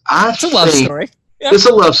 But it's a love story. Yeah. It's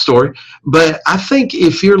a love story. But I think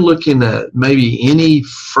if you're looking at maybe any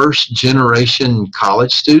first generation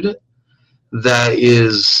college student that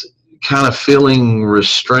is kind of feeling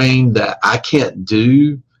restrained that I can't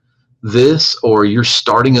do this, or you're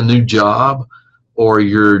starting a new job, or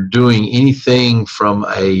you're doing anything from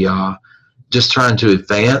a just trying to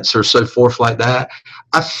advance or so forth like that,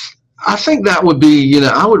 I think that would be,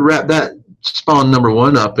 I would wrap that Spawn number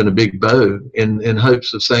 1 up in a big bow in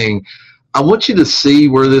hopes of saying, I want you to see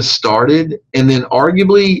where this started, and then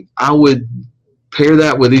arguably I would pair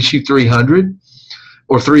that with issue 300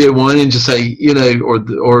 or 301 and just say,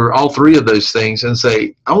 or all three of those things, and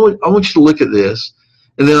say, I want you to look at this,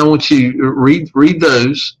 and then I want you to read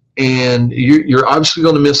those, and you're obviously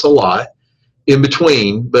going to miss a lot in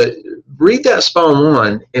between, but read that Spawn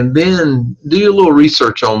 1, and then do a little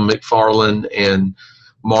research on McFarlane and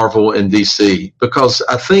Marvel and DC, because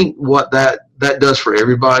I think what that does for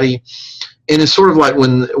everybody, and it's sort of like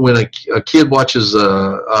when a kid watches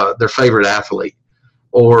their favorite athlete,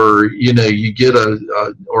 or you get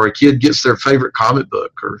or a kid gets their favorite comic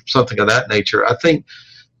book or something of that nature. I think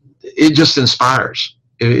it just inspires,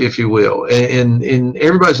 if you will, and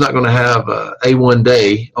everybody's not going to have a A1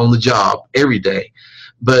 day on the job every day,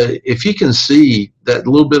 but if you can see that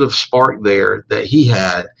little bit of spark there that he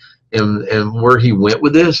had and where he went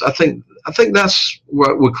with this, I think that's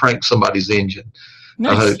what would crank somebody's engine.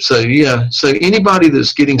 Nice. I hope so. Yeah. So anybody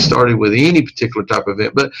that's getting started with any particular type of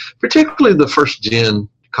event, but particularly the first gen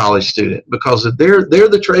college student, because they're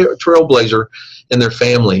the trailblazer in their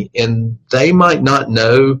family, and they might not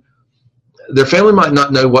know, their family might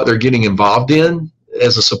not know what they're getting involved in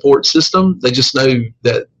as a support system. They just know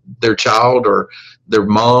that their child or their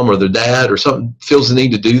mom or their dad or something feels the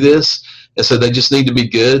need to do this, and so they just need to be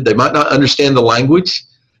good. They might not understand the language.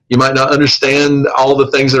 You might not understand all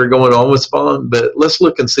the things that are going on with Spawn, but let's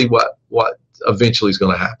look and see what eventually is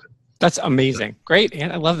going to happen. That's amazing. Great.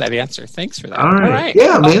 And I love that answer. Thanks for that. All right.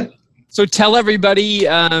 Yeah, man. So tell everybody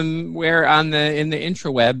where in the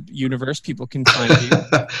intraweb universe people can find you.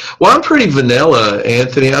 Well, I'm pretty vanilla,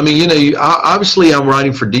 Anthony. I mean, obviously I'm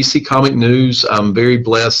writing for DC Comic News. I'm very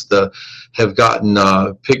blessed to have gotten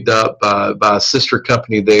picked up by a sister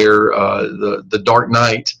company there, the Dark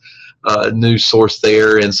Knight news source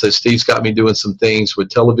there. And so Steve's got me doing some things with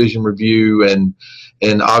television review, and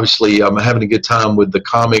obviously I'm having a good time with the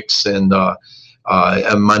comics, and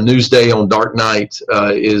my news day on Dark Knight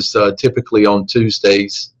is typically on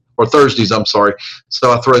Tuesdays or Thursdays, I'm sorry.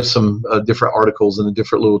 So I throw some different articles in a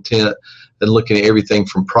different little tent and looking at everything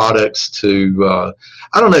from products to,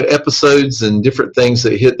 episodes and different things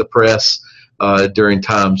that hit the press during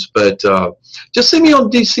times. But just see me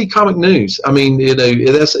on DC Comic News. I mean,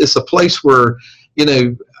 it's a place where,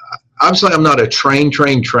 obviously I'm not a trained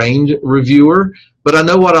reviewer, but I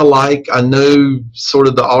know what I like. I know sort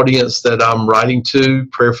of the audience that I'm writing to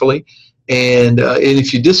prayerfully. And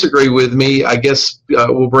if you disagree with me, I guess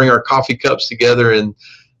we'll bring our coffee cups together and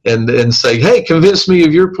say, hey, convince me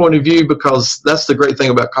of your point of view, because that's the great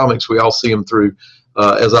thing about comics. We all see them through,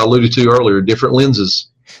 as I alluded to earlier, different lenses.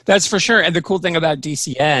 That's for sure. And the cool thing about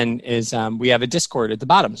DCN is we have a Discord at the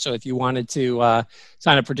bottom. So if you wanted to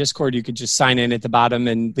sign up for Discord, you could just sign in at the bottom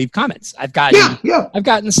and leave comments. I've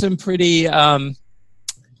gotten some pretty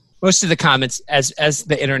most of the comments, as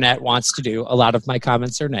the internet wants to do. A lot of my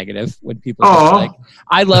comments are negative when people are like,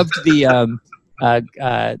 I loved the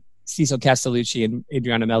Cecil Castellucci and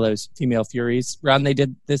Adriana Mello's Female Furies run they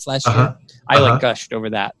did this last year. I gushed over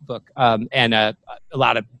that book. And a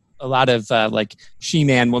lot of like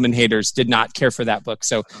She-Man woman haters did not care for that book.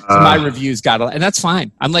 So my reviews got and that's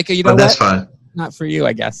fine. I'm like, that's fine. not for you,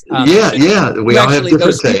 I guess. We all have different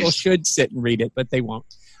those tastes. people should sit and read it, but they won't.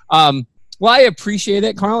 Well, I appreciate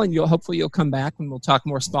it, Carl, and hopefully you'll come back and we'll talk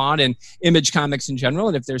more Spawn and Image Comics in general.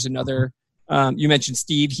 And if there's another, you mentioned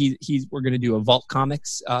Steve, we're going to do a Vault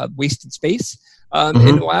Comics Wasted Space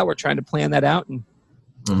in a while. We're trying to plan that out, and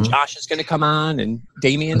Josh is going to come on, and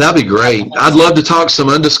Damien. That'd be great. I'd love to talk some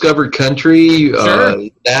undiscovered country. Sure.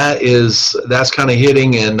 That's kind of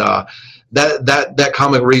hitting, and that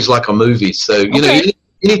comic reads like a movie. So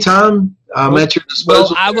anytime. I'm at your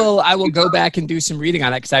disposal. Well, I will go back and do some reading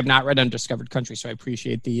on that because I've not read Undiscovered Country, so I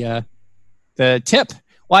appreciate the tip.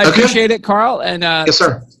 Well, I appreciate it, Carl, and yes,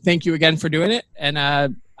 sir. Thank you again for doing it, and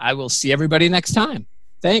I will see everybody next time.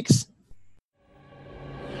 Thanks.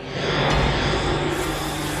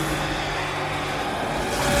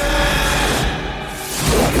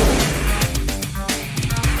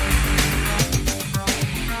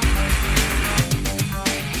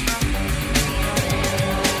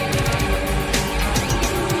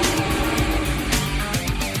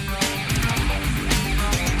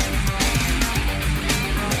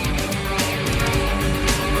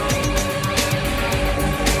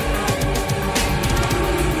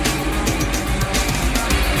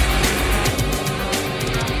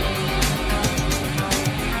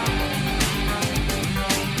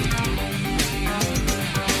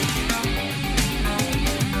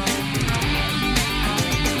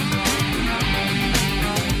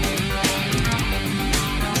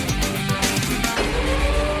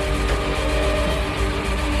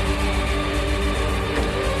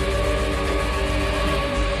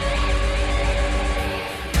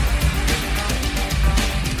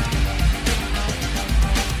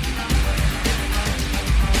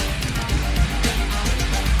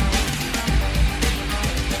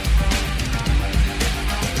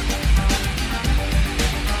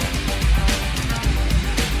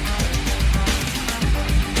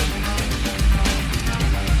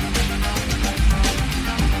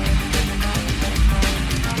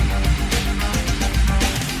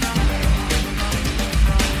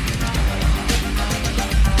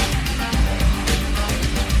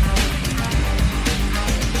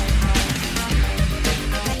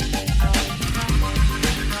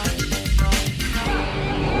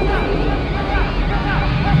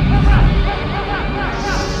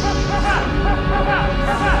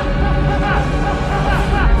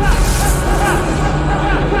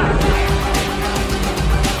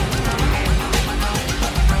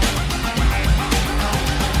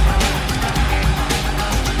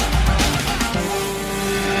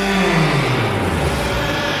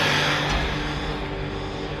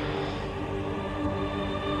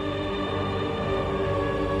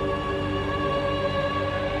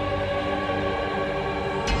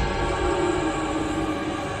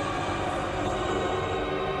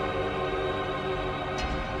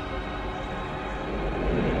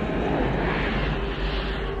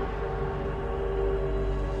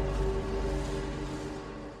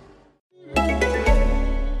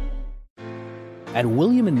 At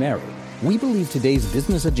William & Mary, we believe today's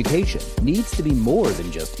business education needs to be more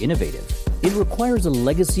than just innovative. It requires a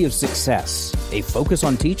legacy of success, a focus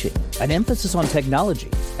on teaching, an emphasis on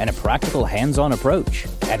technology, and a practical hands-on approach.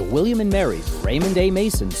 At William & Mary's Raymond A.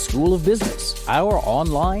 Mason School of Business, our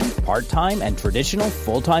online, part-time, and traditional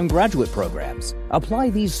full-time graduate programs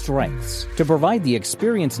apply these strengths to provide the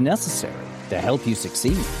experience necessary to help you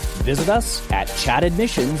succeed. Visit us at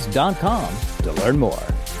chatadmissions.com to learn more.